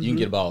 ounces. You can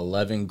get about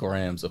 11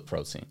 grams of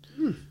protein.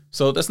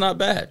 So that's not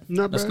bad.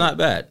 That's not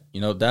bad.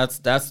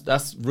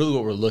 That's really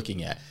what we're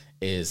looking at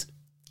is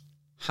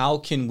how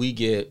can we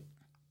get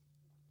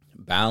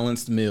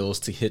balanced meals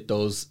to hit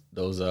those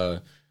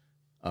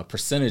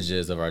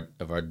percentages of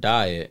our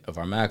diet, of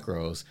our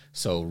macros.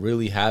 So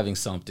really having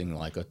something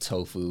like a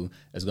tofu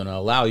is going to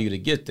allow you to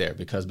get there,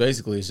 because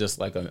basically it's just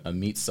like a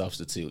meat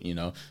substitute,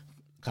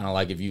 kind of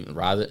like if you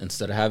rather,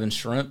 instead of having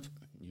shrimp,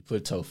 you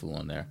put tofu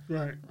on there.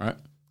 Right.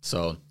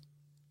 So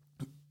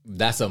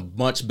that's a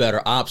much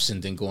better option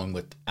than going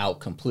without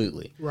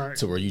completely. Right.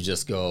 To where you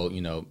just go,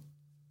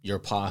 your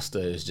pasta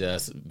is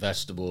just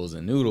vegetables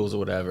and noodles or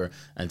whatever.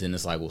 And then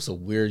it's like, well, so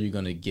where are you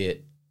going to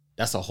get?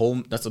 That's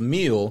a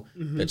meal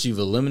that you've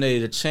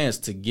eliminated a chance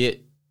to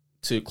get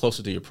to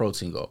closer to your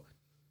protein goal.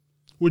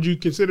 Would you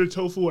consider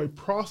tofu a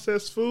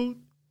processed food?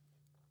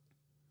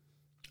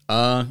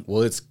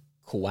 Well, it's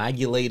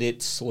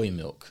coagulated soy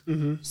milk.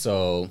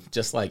 So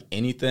just like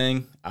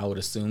anything, I would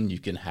assume you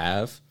can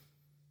have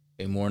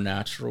a more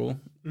natural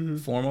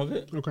form of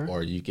it,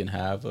 or you can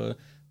have a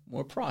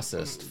more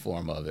processed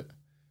form of it.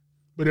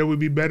 But it would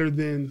be better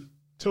than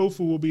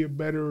tofu will be a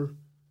better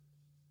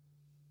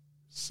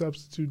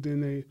substitute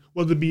than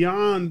the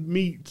Beyond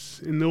Meats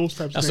and those types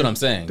of things. That's what I'm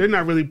saying. They're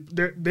not really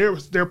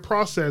they're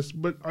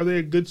processed, but are they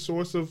a good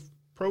source of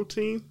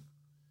protein?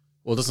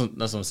 Well, that's what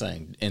I'm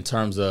saying. In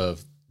terms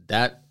of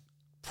that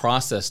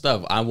processed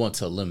stuff, I want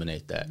to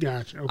eliminate that.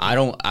 Gotcha. Okay. I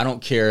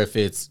don't care if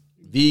it's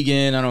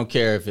vegan, I don't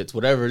care if it's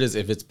whatever it is,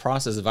 if it's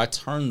processed, if I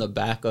turn the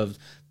back of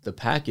the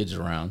package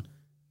around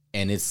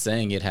and it's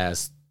saying it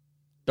has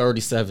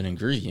 37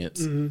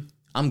 ingredients,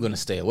 I'm going to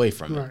stay away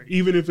from it.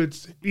 Even if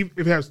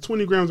it has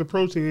 20 grams of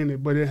protein in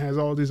it, but it has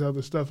all this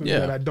other stuff in it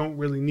that I don't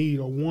really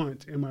need or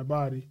want in my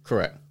body.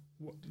 Correct.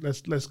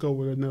 Let's go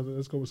with another.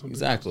 Let's go with something.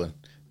 Exactly.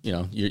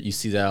 else. You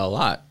see that a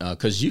lot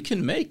because you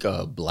can make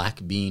a black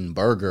bean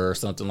burger or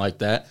something like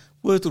that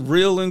with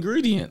real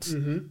ingredients.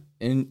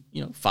 And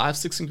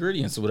 5-6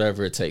 ingredients or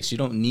whatever it takes. You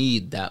don't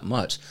need that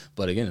much,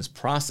 but again, it's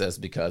processed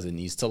because it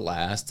needs to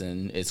last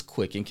and it's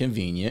quick and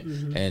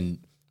convenient. And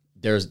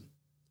there's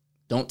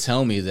don't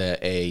tell me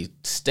that a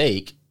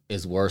steak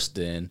is worse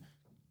than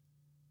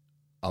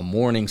a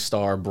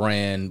Morningstar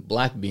brand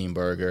black bean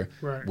burger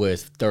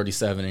with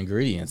 37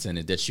 ingredients in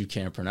it that you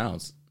can't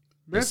pronounce.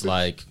 It's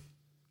like,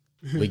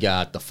 we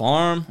got the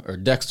farm or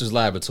Dexter's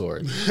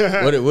Laboratory.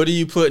 What are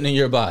you putting in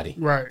your body?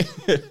 Right.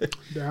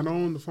 Down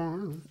on the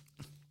farm.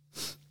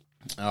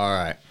 All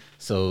right.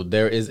 So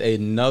there is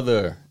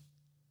another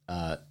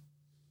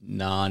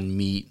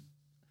non-meat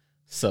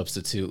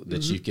substitute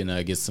that you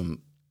can get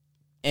some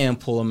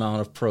ample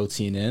amount of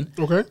protein in.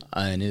 Okay.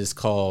 And it is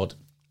called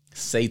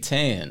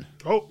seitan.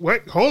 Oh,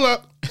 wait, hold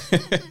up.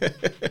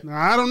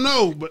 Now, I don't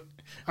know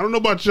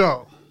about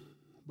y'all,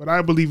 but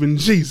I believe in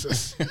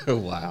Jesus.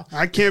 Wow.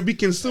 I can't be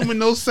consuming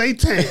no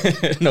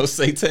seitan. No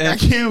seitan? I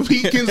can't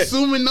be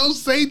consuming no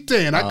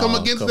seitan. I come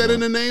against that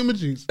in the name of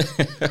Jesus.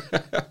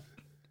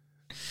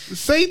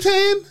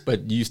 Seitan?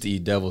 But you used to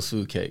eat devil's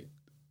food cake.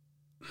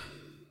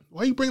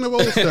 Why you bringing up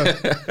old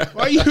stuff?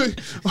 Why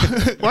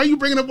you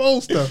bringing up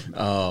old stuff?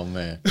 Oh,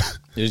 man.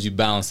 Did you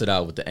balance it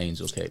out with the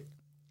angel cake?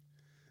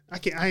 I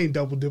ain't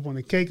double dip on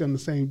the cake on the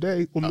same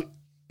day. Well,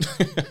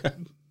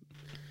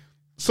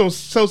 so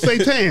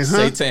seitan, huh?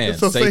 Seitan.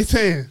 So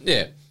seitan.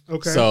 Yeah.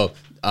 Okay. So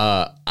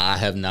I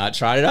have not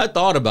tried it. I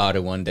thought about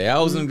it one day. I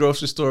was in the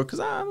grocery store because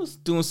I was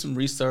doing some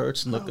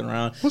research and looking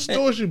around. What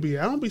stores you be?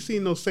 I don't be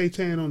seeing no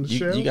seitan on the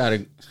shelf. You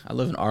gotta. I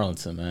live in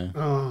Arlington, man.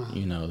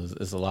 You know,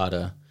 there's a lot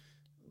of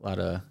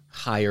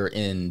higher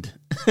end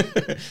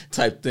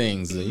type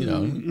things, you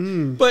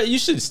know. But you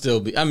should still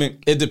be. I mean,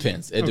 it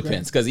depends. It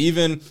depends because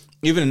even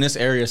in this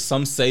area,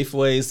 some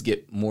Safeways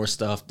get more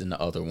stuff than the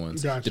other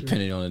ones,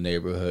 depending on the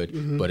neighborhood.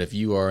 But if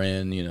you are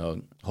in, you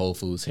know, Whole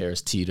Foods,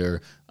 Harris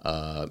Teeter,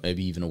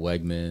 maybe even a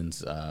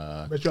Wegmans.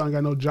 Bet y'all ain't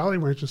got no Jolly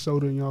Rancher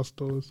soda in y'all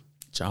stores.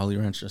 Jolly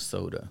Rancher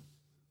soda,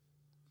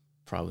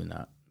 probably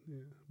not. Yeah.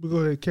 But go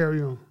ahead,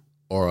 carry on.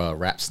 Or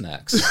Wrap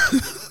Snacks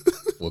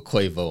with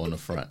Quavo on the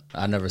front.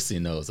 I've never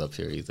seen those up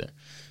here either.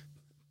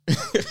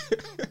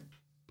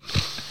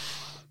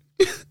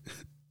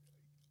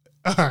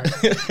 All right.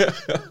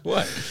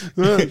 What?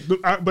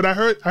 But I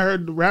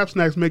heard the Wrap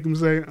Snacks make him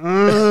say,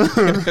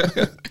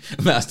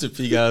 Master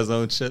P got his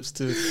own chips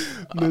too.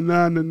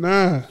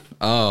 Nah.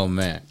 Oh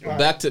man. Right.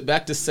 Back to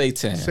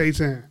seitan.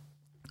 Seitan.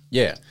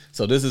 Yeah.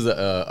 So this is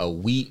a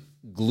wheat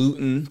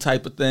gluten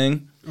type of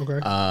thing.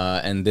 Okay.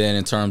 And then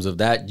in terms of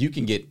that, you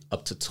can get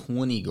up to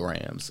 20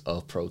 grams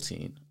of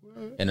protein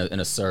in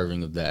a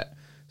serving of that.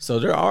 So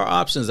there are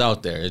options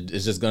out there.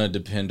 It's just going to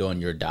depend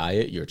on your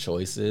diet, your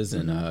choices,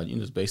 and you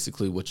know, it's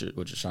basically what you're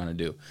trying to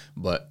do.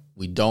 But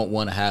we don't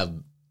want to have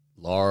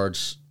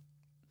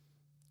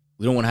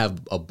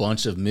a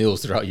bunch of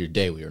meals throughout your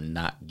day where you're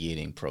not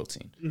getting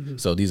protein.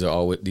 So these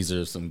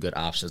are some good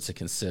options to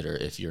consider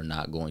if you're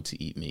not going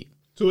to eat meat.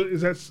 So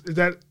is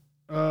that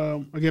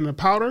again a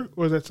powder,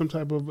 or is that some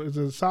type of, is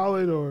it a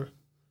solid, or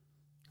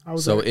how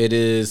is that? It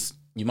is.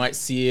 You might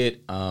see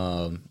it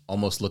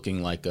almost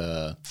looking like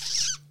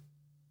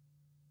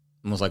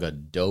almost like a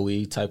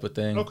doughy type of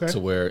thing. Okay. To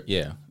where,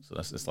 yeah. So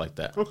it's like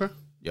that. Okay.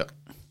 Yep.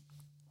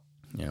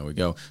 There we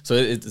go. So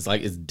it's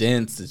like, it's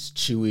dense, it's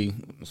chewy.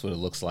 That's what it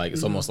looks like.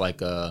 It's almost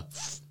like a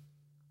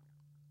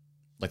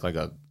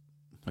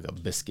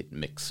biscuit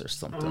mix or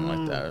something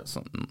like that. Or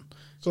something.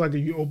 So like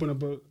if you open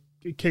up a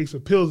case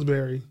of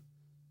Pillsbury.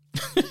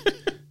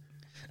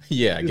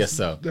 Yeah, I guess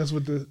so. That's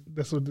what the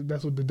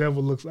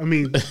devil looks. I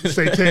mean,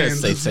 seitan.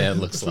 Seitan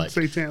looks like.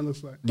 Seitan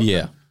looks like. Okay.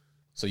 Yeah.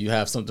 So you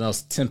have something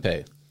else,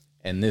 tempeh,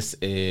 and this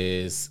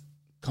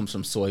comes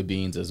from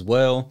soybeans as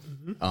well.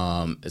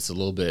 It's a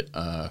little bit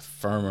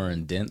firmer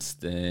and dense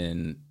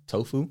than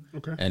tofu.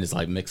 Okay. And it's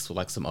like mixed with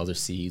like some other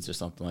seeds or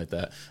something like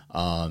that.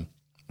 I'm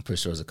pretty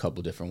sure there's a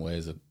couple different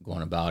ways of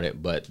going about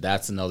it, but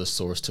that's another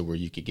source to where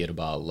you could get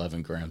about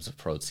 11 grams of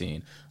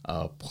protein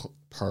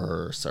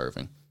per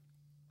serving.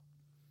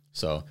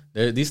 So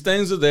these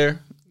things are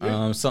there.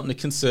 Something to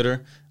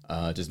consider.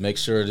 Just make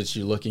sure that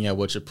you're looking at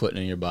what you're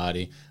putting in your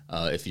body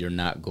if you're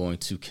not going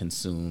to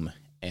consume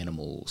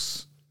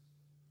animals.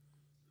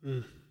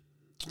 I'm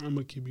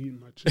gonna keep eating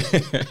my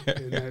chicken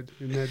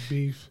and that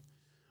beef,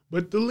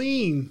 but the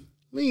lean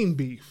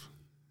beef.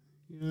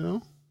 You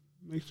know,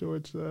 make sure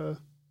it's my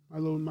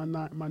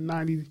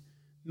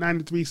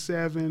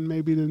 93.7,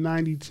 maybe the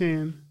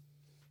 90.10.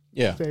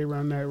 Yeah, stay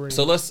around that range.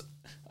 So let's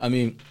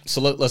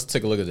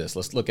take a look at this.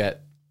 Let's look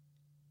at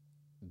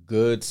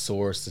good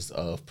sources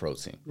of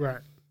protein.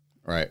 Right.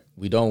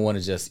 We don't want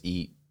to just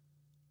eat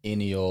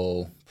any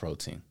old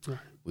protein. Right.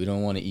 We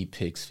don't want to eat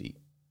pig's feet.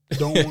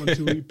 Don't want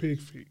to eat pig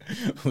feet.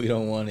 We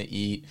don't want to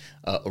eat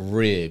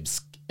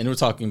ribs. And we're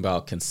talking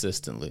about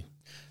consistently.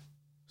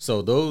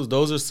 So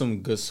those are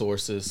some good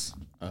sources,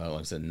 like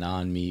I said,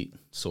 non-meat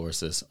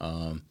sources.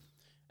 And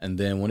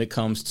then when it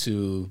comes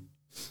to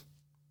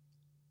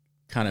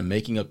kind of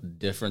making up the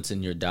difference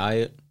in your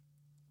diet,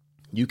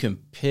 you can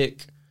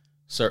pick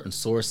certain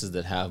sources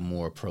that have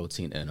more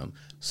protein in them.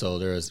 So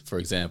there's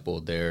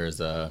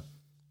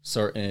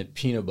certain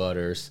peanut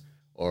butters,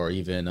 or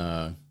even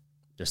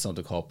there's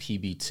something called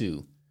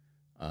PB2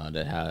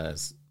 that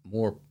has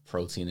more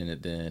protein in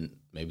it than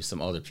maybe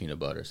some other peanut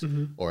butters,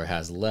 or it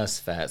has less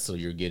fat, so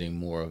you're getting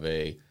more of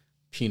a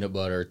peanut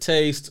butter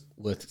taste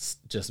with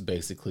just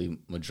basically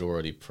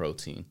majority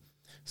protein.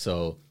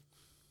 So,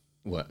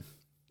 what?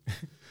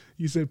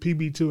 You said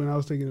PB2, and I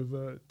was thinking of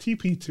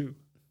TP2.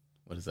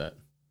 What is that?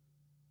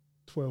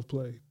 12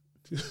 play.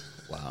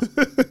 Wow.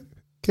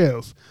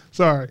 Kels.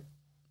 Sorry.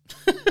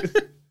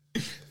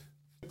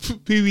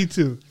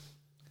 PB2.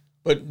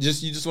 But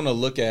you just want to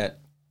look at,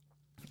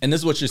 and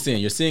this is what you're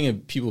seeing. You're seeing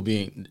people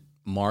being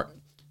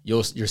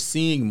you're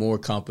seeing more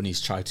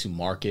companies try to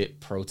market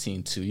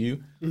protein to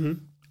you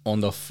on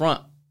the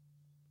front,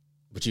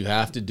 but you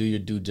have to do your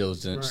due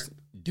diligence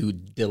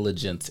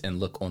and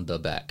look on the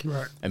back.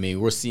 Right. I mean,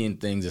 we're seeing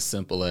things as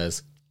simple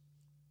as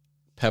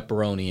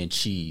pepperoni and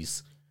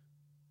cheese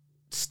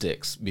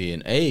sticks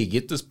being, hey,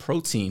 get this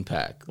protein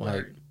pack.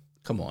 Like,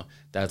 come on,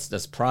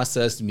 that's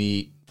processed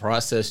meat,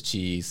 processed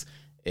cheese.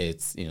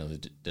 It's,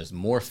 there's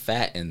more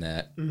fat in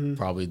that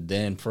probably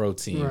than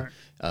protein. Right.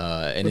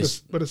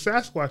 And but a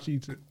Sasquatch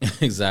eats it.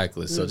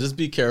 Exactly. So just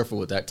be careful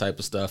with that type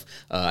of stuff.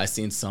 I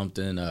seen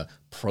something,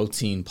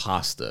 protein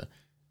pasta,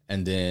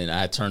 and then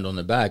I turned on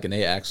the back and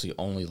they actually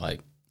only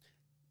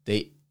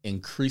they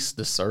increased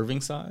the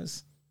serving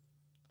size.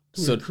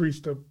 To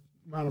increase the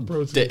amount of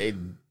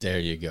protein. There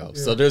you go.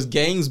 Yeah. So there's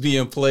games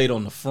being played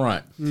on the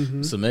front.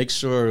 So make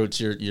sure that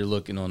you're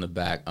looking on the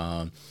back.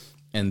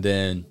 And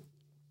then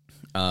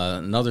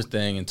another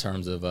thing in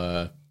terms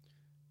of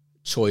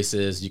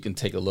choices, you can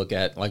take a look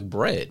at like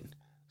bread.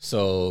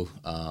 So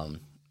I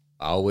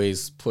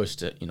always push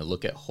to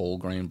look at whole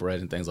grain bread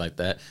and things like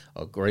that.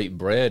 A great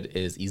bread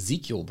is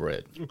Ezekiel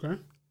bread. Okay.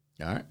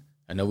 All right.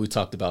 I know we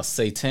talked about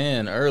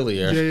seitan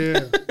earlier.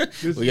 Yeah.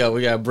 we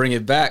got to bring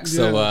it back.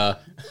 Yeah.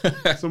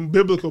 So some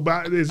biblical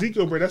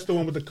Ezekiel bread. That's the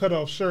one with the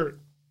cutoff shirt,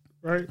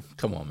 right?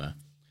 Come on, man.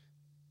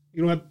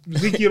 You don't have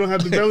Ezekiel. Don't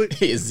have the belly.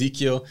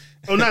 Ezekiel.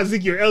 Oh, not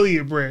Ezekiel.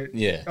 Elliott bread.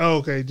 Yeah.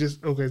 Oh, okay.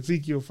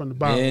 Ezekiel from the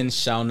Bible. Men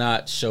shall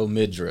not show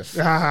midriff.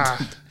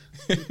 Ah.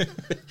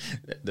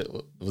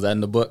 Was that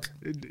in the book?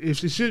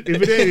 If it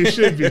ain't, it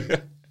should be.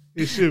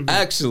 It should be.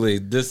 Actually,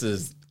 this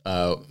is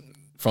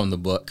from the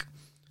book,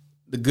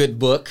 the good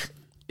book,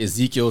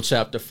 Ezekiel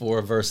chapter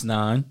 4, verse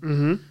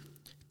 9.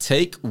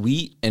 Take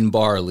wheat and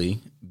barley,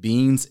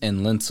 beans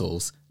and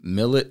lentils,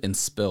 millet and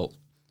spelt,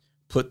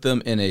 put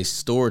them in a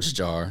storage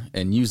jar,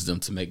 and use them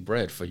to make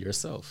bread for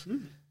yourself.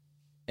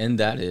 And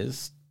that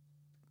is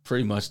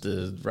pretty much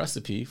the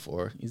recipe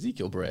for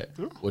Ezekiel bread,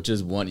 which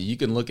is one you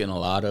can look in a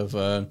lot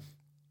of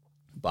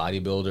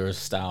bodybuilder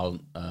style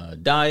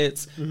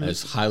diets.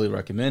 It's highly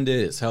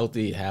recommended. It's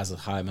healthy. It has a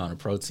high amount of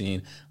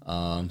protein.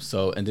 And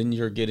then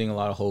you're getting a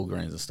lot of whole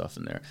grains and stuff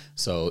in there.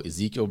 So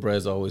Ezekiel bread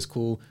is always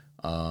cool.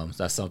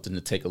 That's something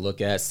to take a look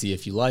at. See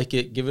if you like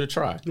it. Give it a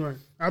try. Right.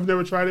 I've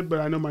never tried it,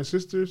 but I know my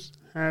sisters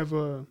have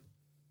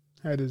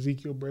had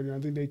Ezekiel bread, and I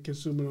think they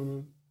consume it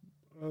on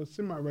a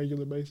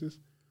semi-regular basis.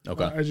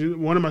 Okay.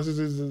 One of my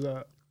sisters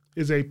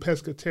is a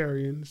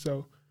pescatarian,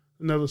 so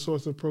another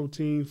source of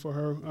protein for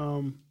her.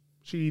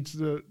 She eats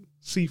the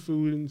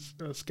seafood and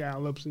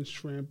scallops and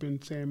shrimp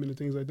and salmon and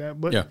things like that.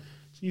 But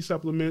she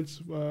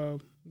supplements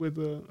with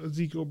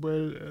Ezekiel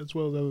bread as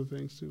well as other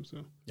things too.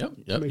 So yep.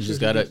 You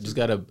just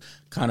gotta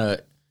kind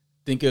of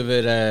think of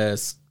it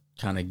as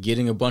kind of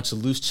getting a bunch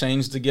of loose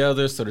change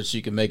together so that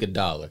you can make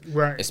 $1.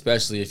 Right.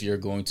 Especially if you're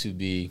going to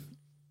be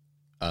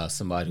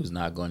somebody who's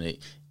not going to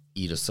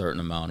eat a certain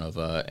amount of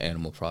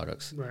animal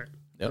products. Right.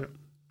 Yep.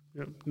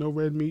 No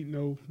red meat,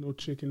 no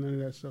chicken, none of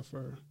that stuff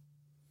for her.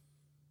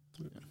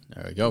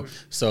 There we go.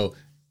 So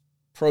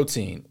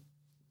protein.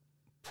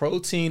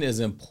 Protein is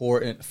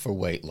important for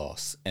weight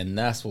loss, and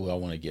that's what I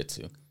want to get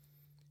to.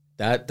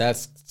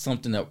 That's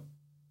something that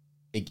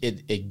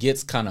it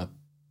gets kind of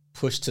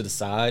pushed to the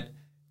side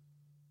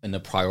in the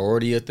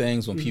priority of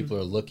things when people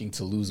are looking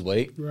to lose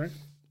weight. Right.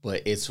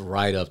 But it's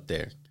right up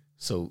there.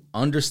 So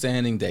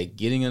understanding that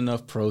getting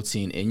enough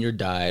protein in your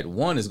diet,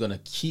 one, is going to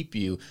keep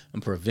you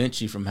and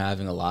prevent you from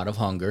having a lot of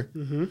hunger.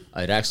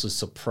 It actually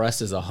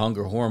suppresses a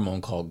hunger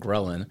hormone called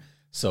ghrelin.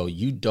 So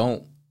you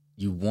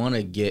want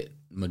to get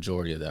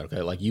majority of that,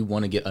 okay? Like you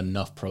want to get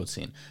enough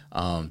protein.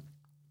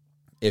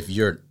 If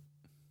you're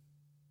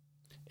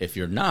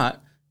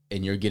not,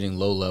 and you're getting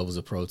low levels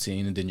of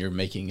protein, and then you're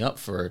making up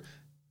for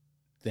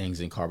things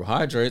in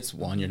carbohydrates,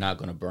 one, you're not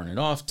going to burn it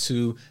off.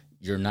 Two,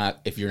 if you're not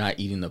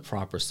eating the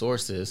proper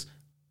sources,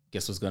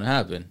 guess what's going to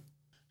happen?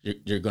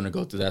 You're going to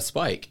go through that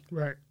spike.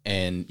 Right.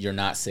 And you're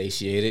not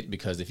satiated,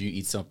 because if you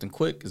eat something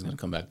quick, it's going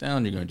to come back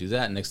down. You're going to do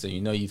that. Next thing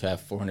you know, you've had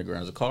 400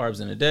 grams of carbs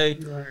in a day.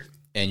 Right.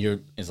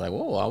 And it's like,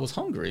 whoa, I was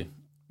hungry,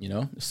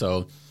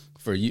 So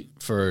for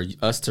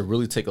us to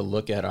really take a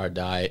look at our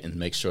diet and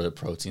make sure the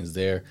protein's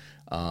there,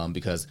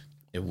 because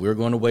if we're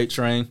going to weight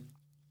train,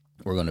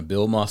 we're going to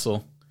build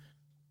muscle.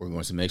 We're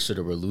going to make sure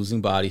that we're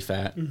losing body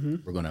fat.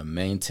 We're going to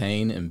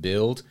maintain and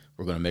build.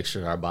 We're going to make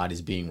sure our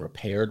body's being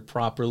repaired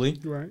properly.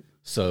 Right.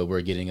 So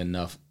we're getting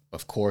enough,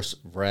 of course,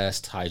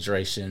 rest,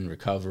 hydration,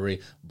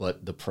 recovery,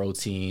 but the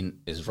protein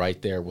is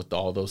right there with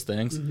all those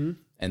things.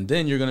 And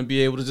then you're going to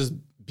be able to just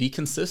be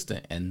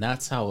consistent, and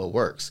that's how it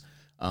works.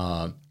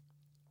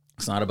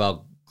 It's not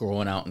about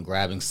going out and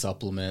grabbing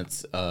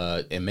supplements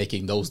and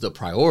making those the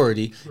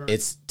priority. Right.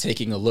 It's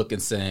taking a look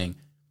and saying,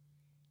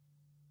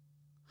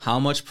 how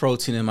much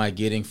protein am I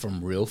getting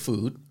from real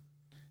food?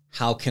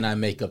 How can I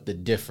make up the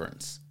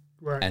difference?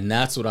 Right. And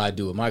that's what I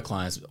do with my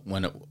clients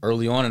when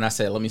early on, and I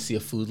say, let me see a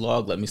food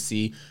log. Let me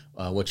see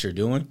what you're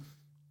doing.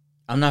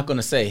 I'm not going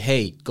to say,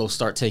 hey, go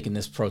start taking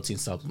this protein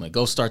supplement.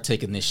 Go start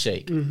taking this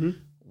shake. Mm-hmm.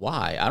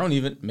 Why? I don't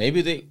even,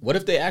 what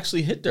if they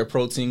actually hit their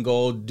protein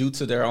goal due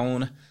to their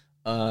own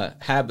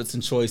habits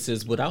and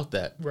choices without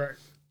that? Right.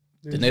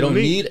 Then they don't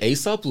need a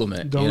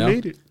supplement. Don't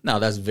need it. Now,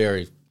 that's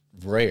very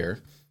rare,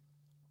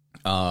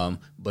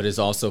 but it's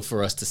also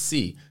for us to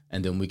see.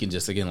 And then we can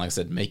just, again, like I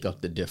said, make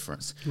up the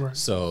difference. Right.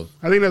 So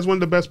I think that's one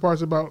of the best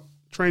parts about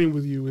training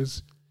with you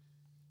is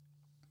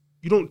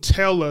you don't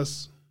tell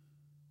us,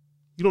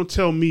 you don't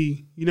tell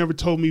me, you never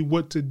told me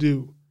what to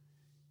do.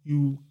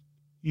 You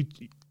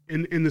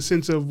in the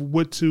sense of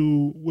what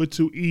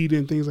to eat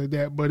and things like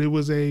that. But it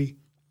was a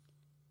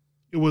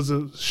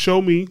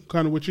show me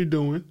kind of what you're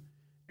doing,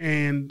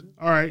 and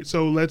all right,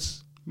 so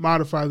let's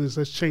modify this,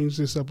 let's change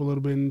this up a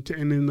little bit,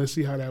 and then let's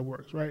see how that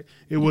works, right?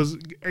 It was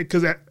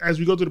because as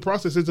we go through the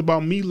process, it's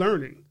about me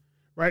learning,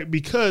 right?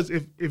 Because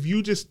if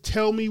you just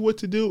tell me what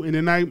to do, and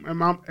then I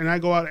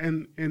go out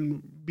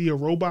and be a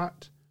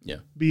robot. Yeah.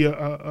 Be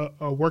a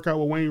workout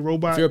with Wayne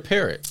robot. If you're a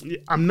parrot.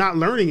 I'm not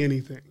learning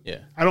anything. Yeah.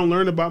 I don't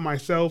learn about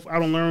myself. I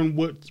don't learn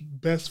what's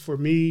best for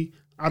me.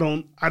 I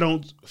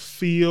don't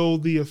feel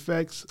the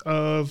effects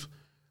of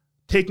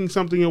taking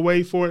something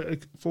away for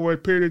a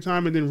period of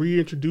time and then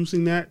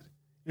reintroducing that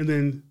and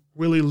then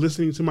really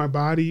listening to my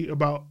body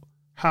about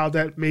how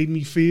that made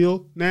me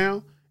feel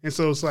now. And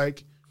so it's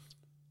like,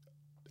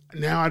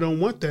 now I don't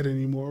want that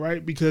anymore,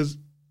 right? Because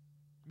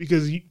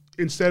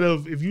instead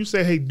of, if you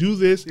say, hey, do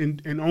this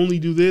and only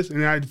do this,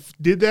 and I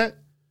did that,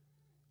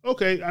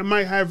 okay, I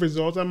might have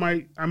results. I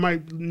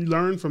might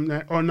learn from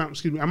that, or not,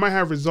 excuse me, I might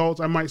have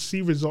results. I might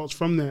see results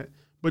from that,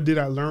 but did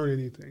I learn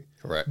anything?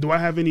 Correct. Do I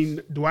have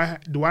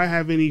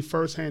any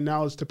firsthand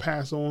knowledge to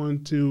pass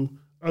on to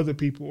other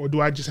people, or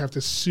do I just have to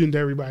send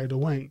everybody to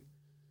Wayne?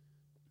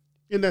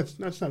 And that's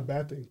not a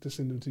bad thing to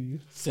send them to you.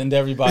 Send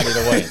everybody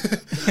to Wayne.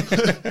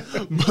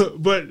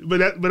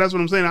 but that's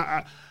what I'm saying.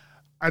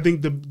 I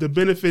think the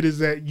benefit is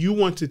that you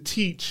want to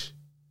teach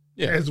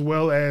as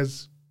well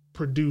as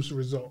produce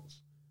results.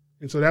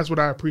 And so that's what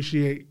I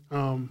appreciate.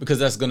 Because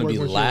that's going to be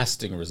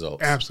lasting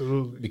results.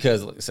 Absolutely.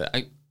 Because like I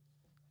said,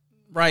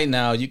 right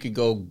now you could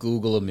go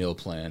Google a meal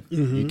plan.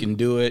 Mm-hmm. You can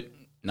do it,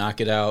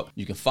 knock it out.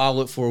 You can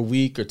follow it for a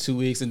week or 2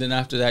 weeks. And then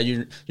after that,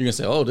 you're going to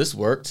say, oh, this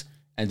worked.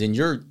 And then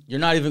you're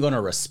not even going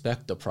to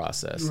respect the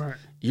process. Right.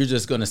 You're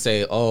just going to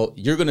say, oh,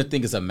 you're going to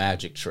think it's a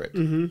magic trick.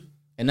 Mm-hmm.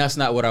 And that's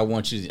not what I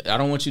want you to. I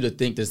don't want you to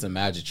think this is a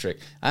magic trick.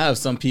 I have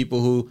some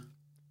people who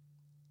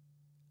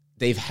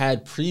they've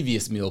had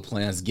previous meal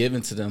plans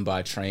given to them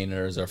by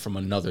trainers or from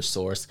another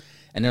source.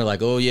 And they're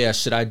like, oh, yeah,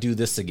 should I do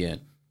this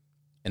again?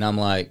 And I'm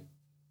like,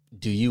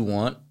 do you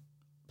want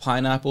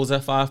pineapples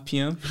at 5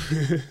 p.m.?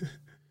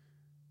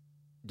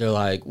 They're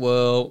like,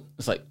 well,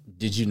 it's like,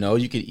 did you know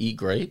you could eat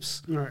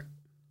grapes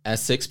at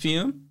 6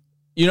 p.m.?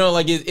 You know,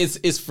 like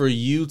it's for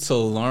you to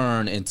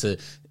learn and to.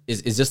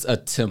 It's just a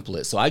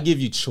template. So I give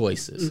you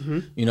choices. Mm-hmm.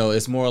 You know,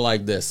 it's more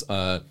like this.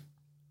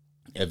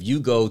 If you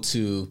go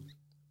to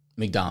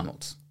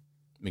McDonald's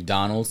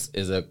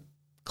is a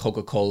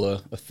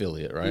Coca-Cola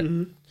affiliate, right?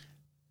 Mm-hmm.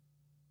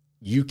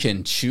 You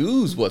can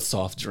choose what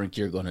soft drink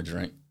you're going to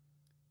drink,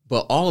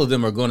 but all of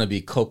them are going to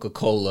be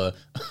Coca-Cola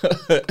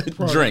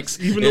drinks.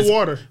 Even the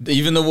water.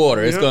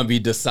 Yep. It's going to be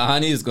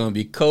Dasani. It's going to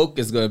be Coke.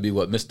 It's going to be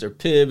Mr.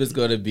 Pibb. It's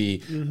going to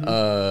be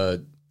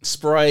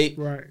Sprite,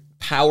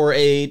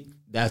 Powerade.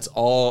 That's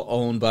all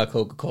owned by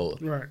Coca-Cola.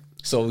 Right.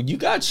 So you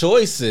got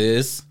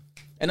choices,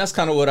 and that's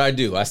kind of what I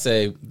do. I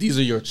say, these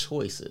are your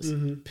choices.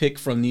 Mm-hmm. Pick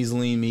from these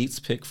lean meats,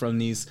 pick from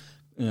these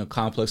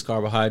complex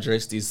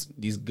carbohydrates,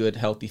 these good,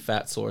 healthy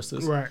fat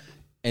sources. Right.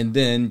 And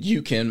then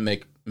you can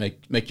make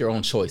your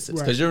own choices.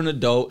 Because you're an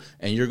adult,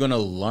 and you're going to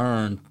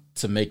learn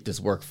to make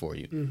this work for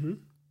you. Mm-hmm.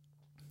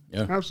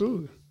 Yeah.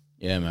 Absolutely.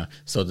 Yeah, man.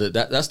 So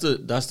that's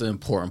the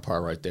important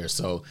part right there.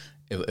 So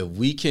if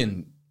we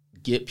can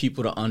get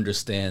people to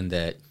understand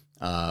that,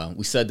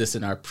 we said this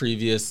in our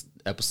previous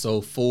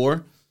episode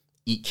 4,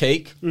 eat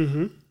cake.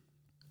 Mm-hmm.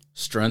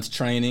 Strength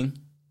training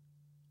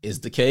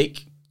is the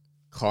cake.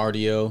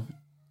 Cardio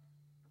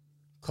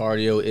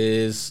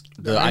is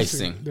the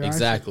icing.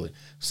 Exactly. Icing.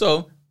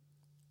 So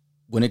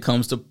when it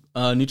comes to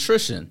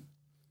nutrition,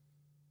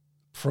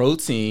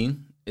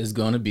 protein is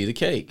going to be the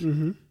cake.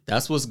 Mm-hmm.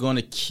 That's what's going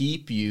to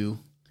keep you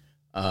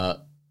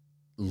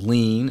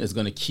lean. It's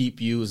going to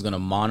keep you, it's going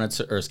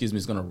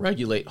to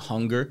regulate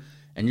hunger,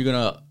 and you're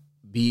going to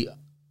be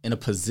in a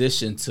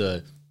position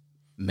to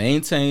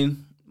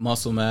maintain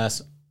muscle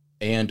mass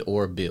and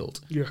or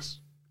build. Yes.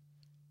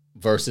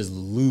 Versus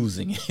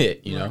losing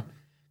it, you know?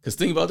 Because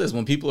think about this,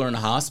 when people are in the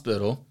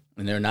hospital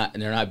and they're not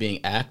being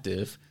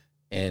active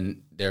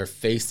and they're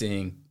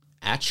facing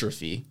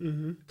atrophy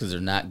because they're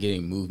not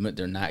getting movement,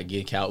 they're not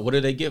getting what do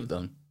they give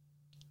them?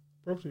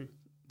 Protein.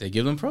 They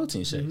give them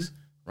protein shakes.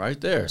 right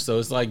there. So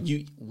it's like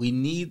we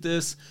need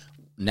this.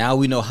 Now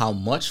we know how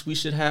much we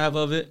should have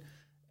of it.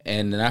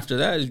 And then after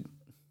that, you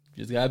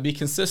just got to be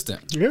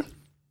consistent. Yeah.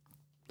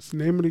 It's the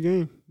name of the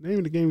game. Name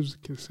of the game is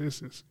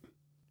consistency.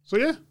 So,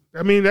 yeah.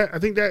 I mean, I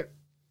think that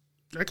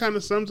kind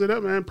of sums it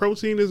up, man.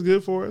 Protein is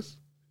good for us.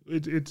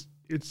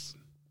 It's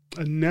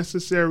a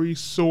necessary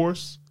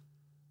source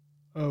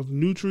of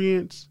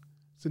nutrients.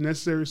 It's a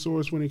necessary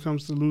source when it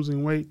comes to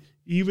losing weight.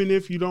 Even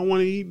if you don't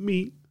want to eat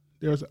meat,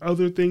 there's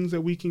other things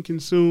that we can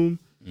consume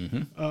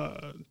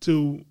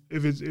to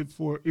if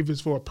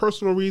it's for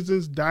personal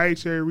reasons,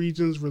 dietary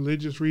reasons,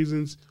 religious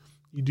reasons.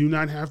 You do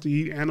not have to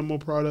eat animal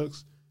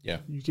products. Yeah,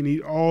 you can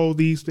eat all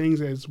these things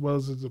as well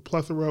as a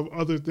plethora of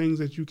other things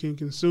that you can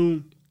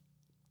consume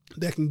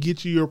that can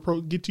get you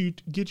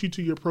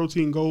to your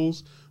protein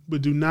goals,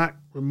 but do not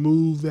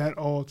remove that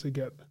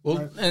altogether.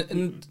 Well, right?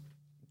 and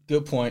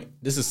good point.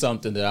 This is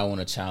something that I want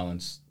to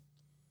challenge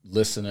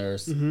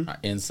listeners, our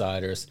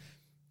insiders.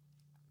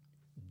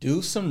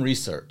 Do some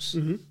research,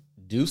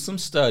 do some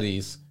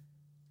studies,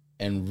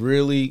 and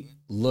really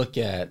look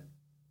at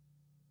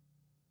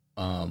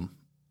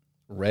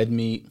red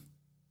meat,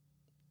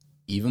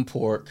 even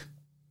pork,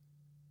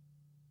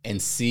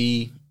 and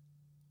see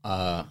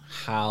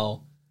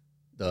how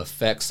the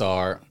effects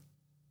are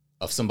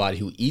of somebody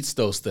who eats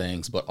those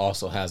things but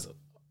also has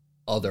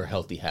other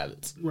healthy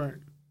habits. Right.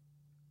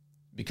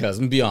 Because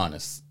I'm gonna be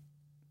honest,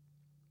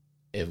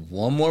 if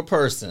one more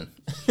person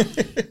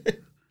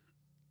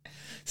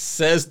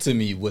says to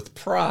me with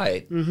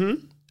pride,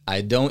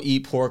 I don't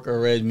eat pork or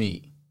red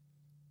meat,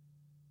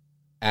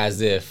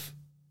 as if,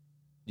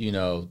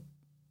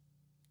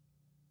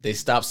 they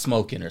stopped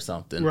smoking or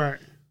something. Right.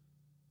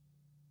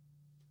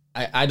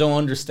 I don't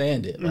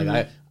understand it.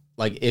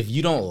 Like if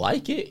you don't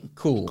like it,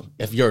 cool.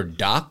 If your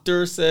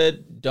doctor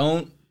said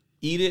don't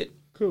eat it,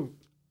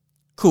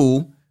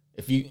 cool.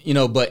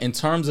 If but in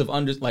terms of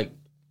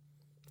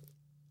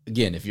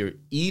again, if you're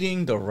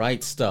eating the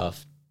right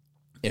stuff,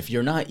 if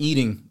you're not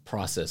eating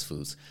processed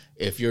foods,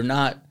 if you're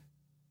not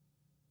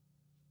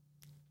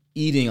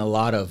eating a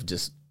lot of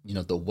just,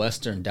 the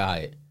Western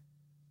diet,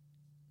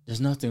 there's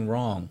nothing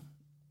wrong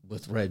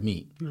with red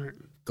meat. Right.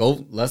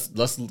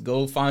 Let's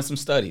go find some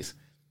studies.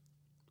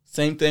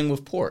 Same thing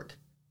with pork.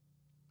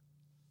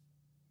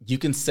 You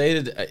can say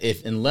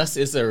that unless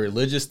it's a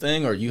religious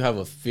thing or you have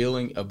a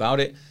feeling about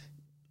it,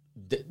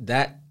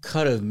 that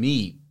cut of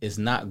meat is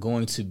not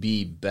going to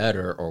be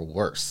better or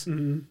worse.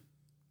 You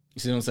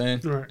see what I'm saying?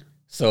 Right.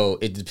 So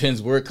it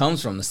depends where it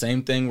comes from. The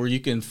same thing where you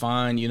can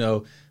find,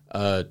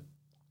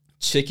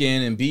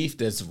 chicken and beef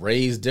that's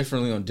raised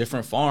differently on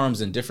different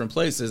farms in different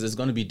places is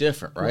going to be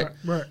different, right?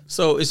 Right.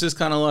 So it's just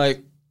kind of like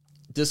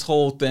this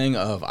whole thing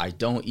of I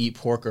don't eat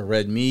pork or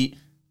red meat.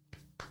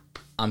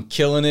 I'm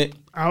killing it.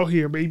 Out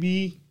here,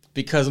 baby.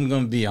 Because I'm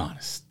going to be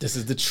honest. This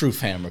is the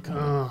truth hammer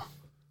coming.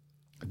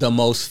 The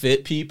most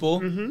fit people,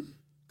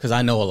 because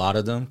I know a lot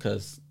of them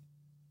because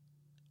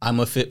I'm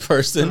a fit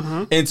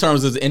person in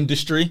terms of the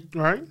industry.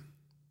 Right.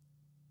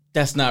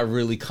 That's not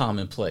really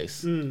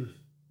commonplace.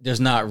 There's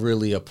not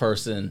really a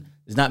person,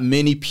 there's not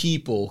many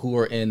people who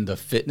are in the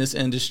fitness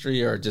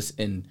industry or just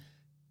in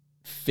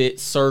fit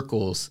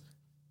circles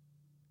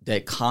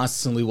that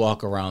constantly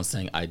walk around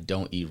saying, I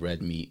don't eat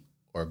red meat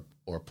or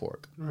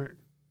pork. Right.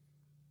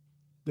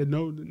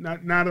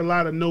 Not a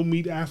lot of no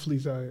meat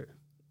athletes out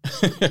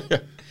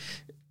here.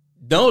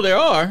 No, there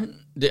are.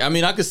 I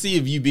mean, I could see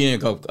if you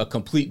being a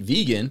complete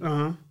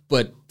vegan,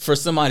 but for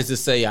somebody to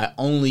say I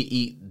only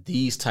eat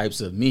these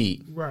types of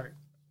meat, right?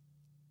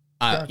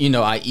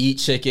 I eat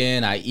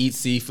chicken, I eat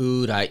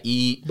seafood, I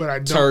eat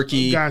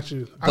turkey. Got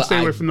you. I stay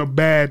away from the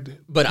bad.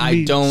 But meats.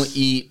 I don't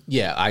eat.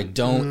 Yeah, I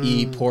don't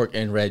eat pork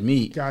and red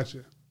meat.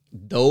 Gotcha.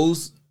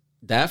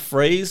 That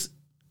phrase,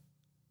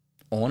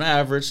 on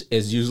average,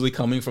 is usually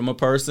coming from a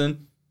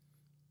person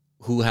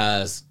who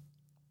has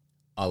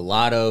a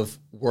lot of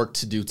work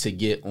to do to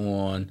get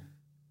on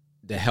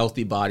the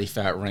healthy body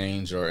fat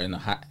range or in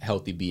a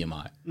healthy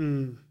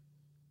BMI.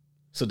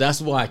 So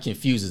that's why it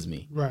confuses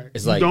me. Right.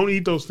 It's you like, don't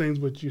eat those things,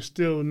 but you're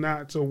still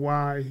not. So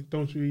why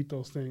don't you eat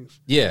those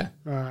things? Yeah.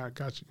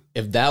 Got you.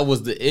 If that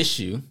was the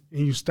issue.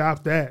 And you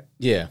stop that.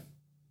 Yeah.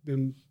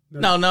 Then.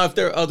 No, if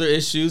there are other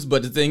issues,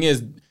 but the thing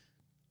is,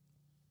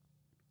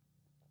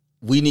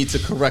 we need to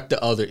correct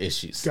the other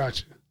issues.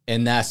 Gotcha.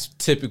 And that's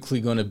typically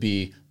going to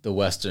be the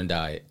Western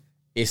diet.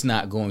 It's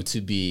not going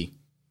to be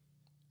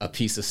a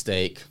piece of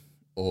steak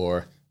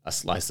or a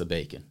slice of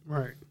bacon.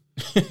 Right.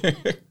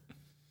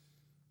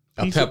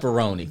 A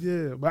pepperoni.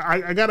 Yeah, but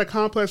I got a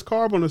complex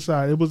carb on the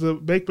side. It was a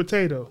baked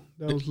potato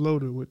that was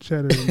loaded with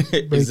cheddar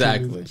and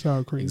bacon and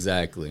sour cream.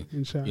 Exactly.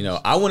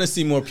 I want to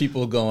see more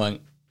people going,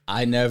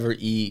 I never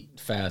eat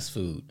fast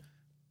food.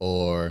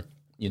 Or,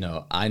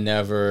 I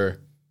never...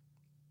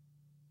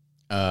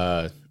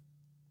 fried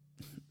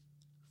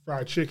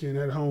chicken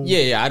at home.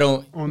 Yeah, I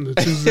don't... On the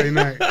Tuesday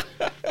night.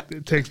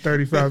 It takes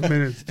 35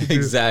 minutes.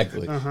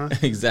 Exactly.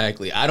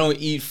 Exactly. I don't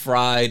eat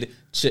fried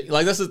chicken.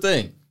 Like, that's the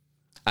thing.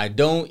 I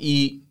don't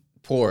eat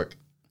pork,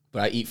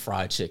 but I eat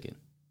fried chicken.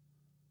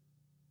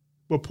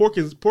 But pork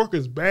is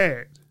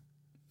bad.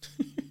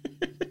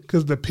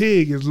 because the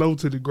pig is low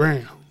to the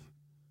ground.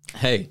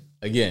 Hey,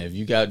 again, if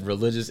you got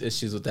religious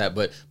issues with that,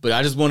 but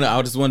I just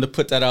wanted to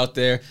put that out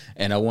there,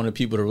 and I wanted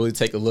people to really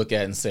take a look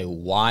at it and say,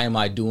 why am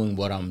I doing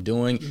what I'm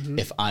doing?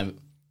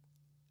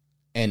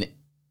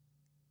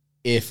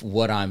 If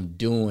what I'm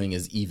doing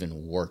is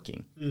even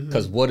working,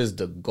 because what is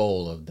the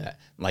goal of that?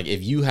 Like,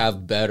 if you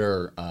have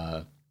better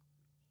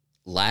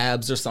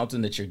labs or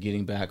something that you're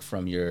getting back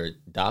from your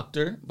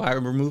doctor by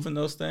removing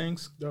those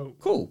things,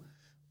 cool.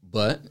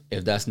 But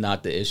if that's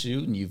not the issue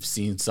and you've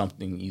seen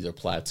something either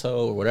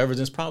plateau or whatever,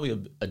 then it's probably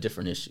a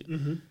different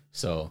issue.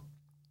 So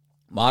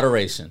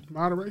moderation.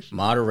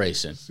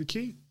 It's the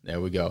key. There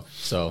we go.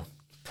 So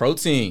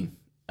protein,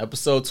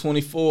 episode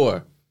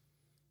 24,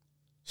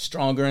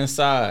 Stronger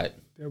Inside.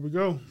 There we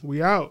go.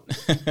 We out.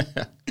 All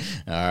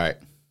right.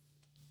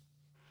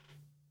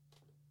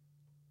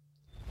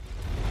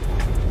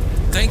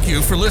 Thank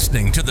you for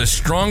listening to the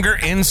Stronger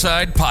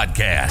Inside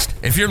podcast.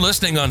 If you're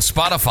listening on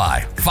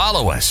Spotify,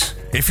 follow us.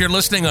 If you're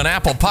listening on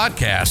Apple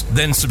Podcast,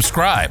 then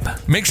subscribe.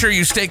 Make sure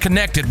you stay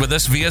connected with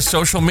us via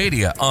social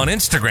media on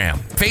Instagram,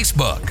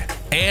 Facebook,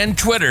 and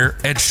Twitter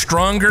at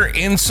Stronger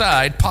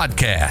Inside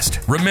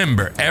Podcast.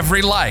 Remember,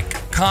 every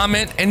like,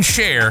 comment, and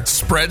share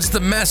spreads the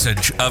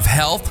message of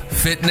health,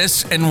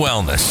 fitness, and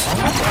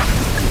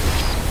wellness.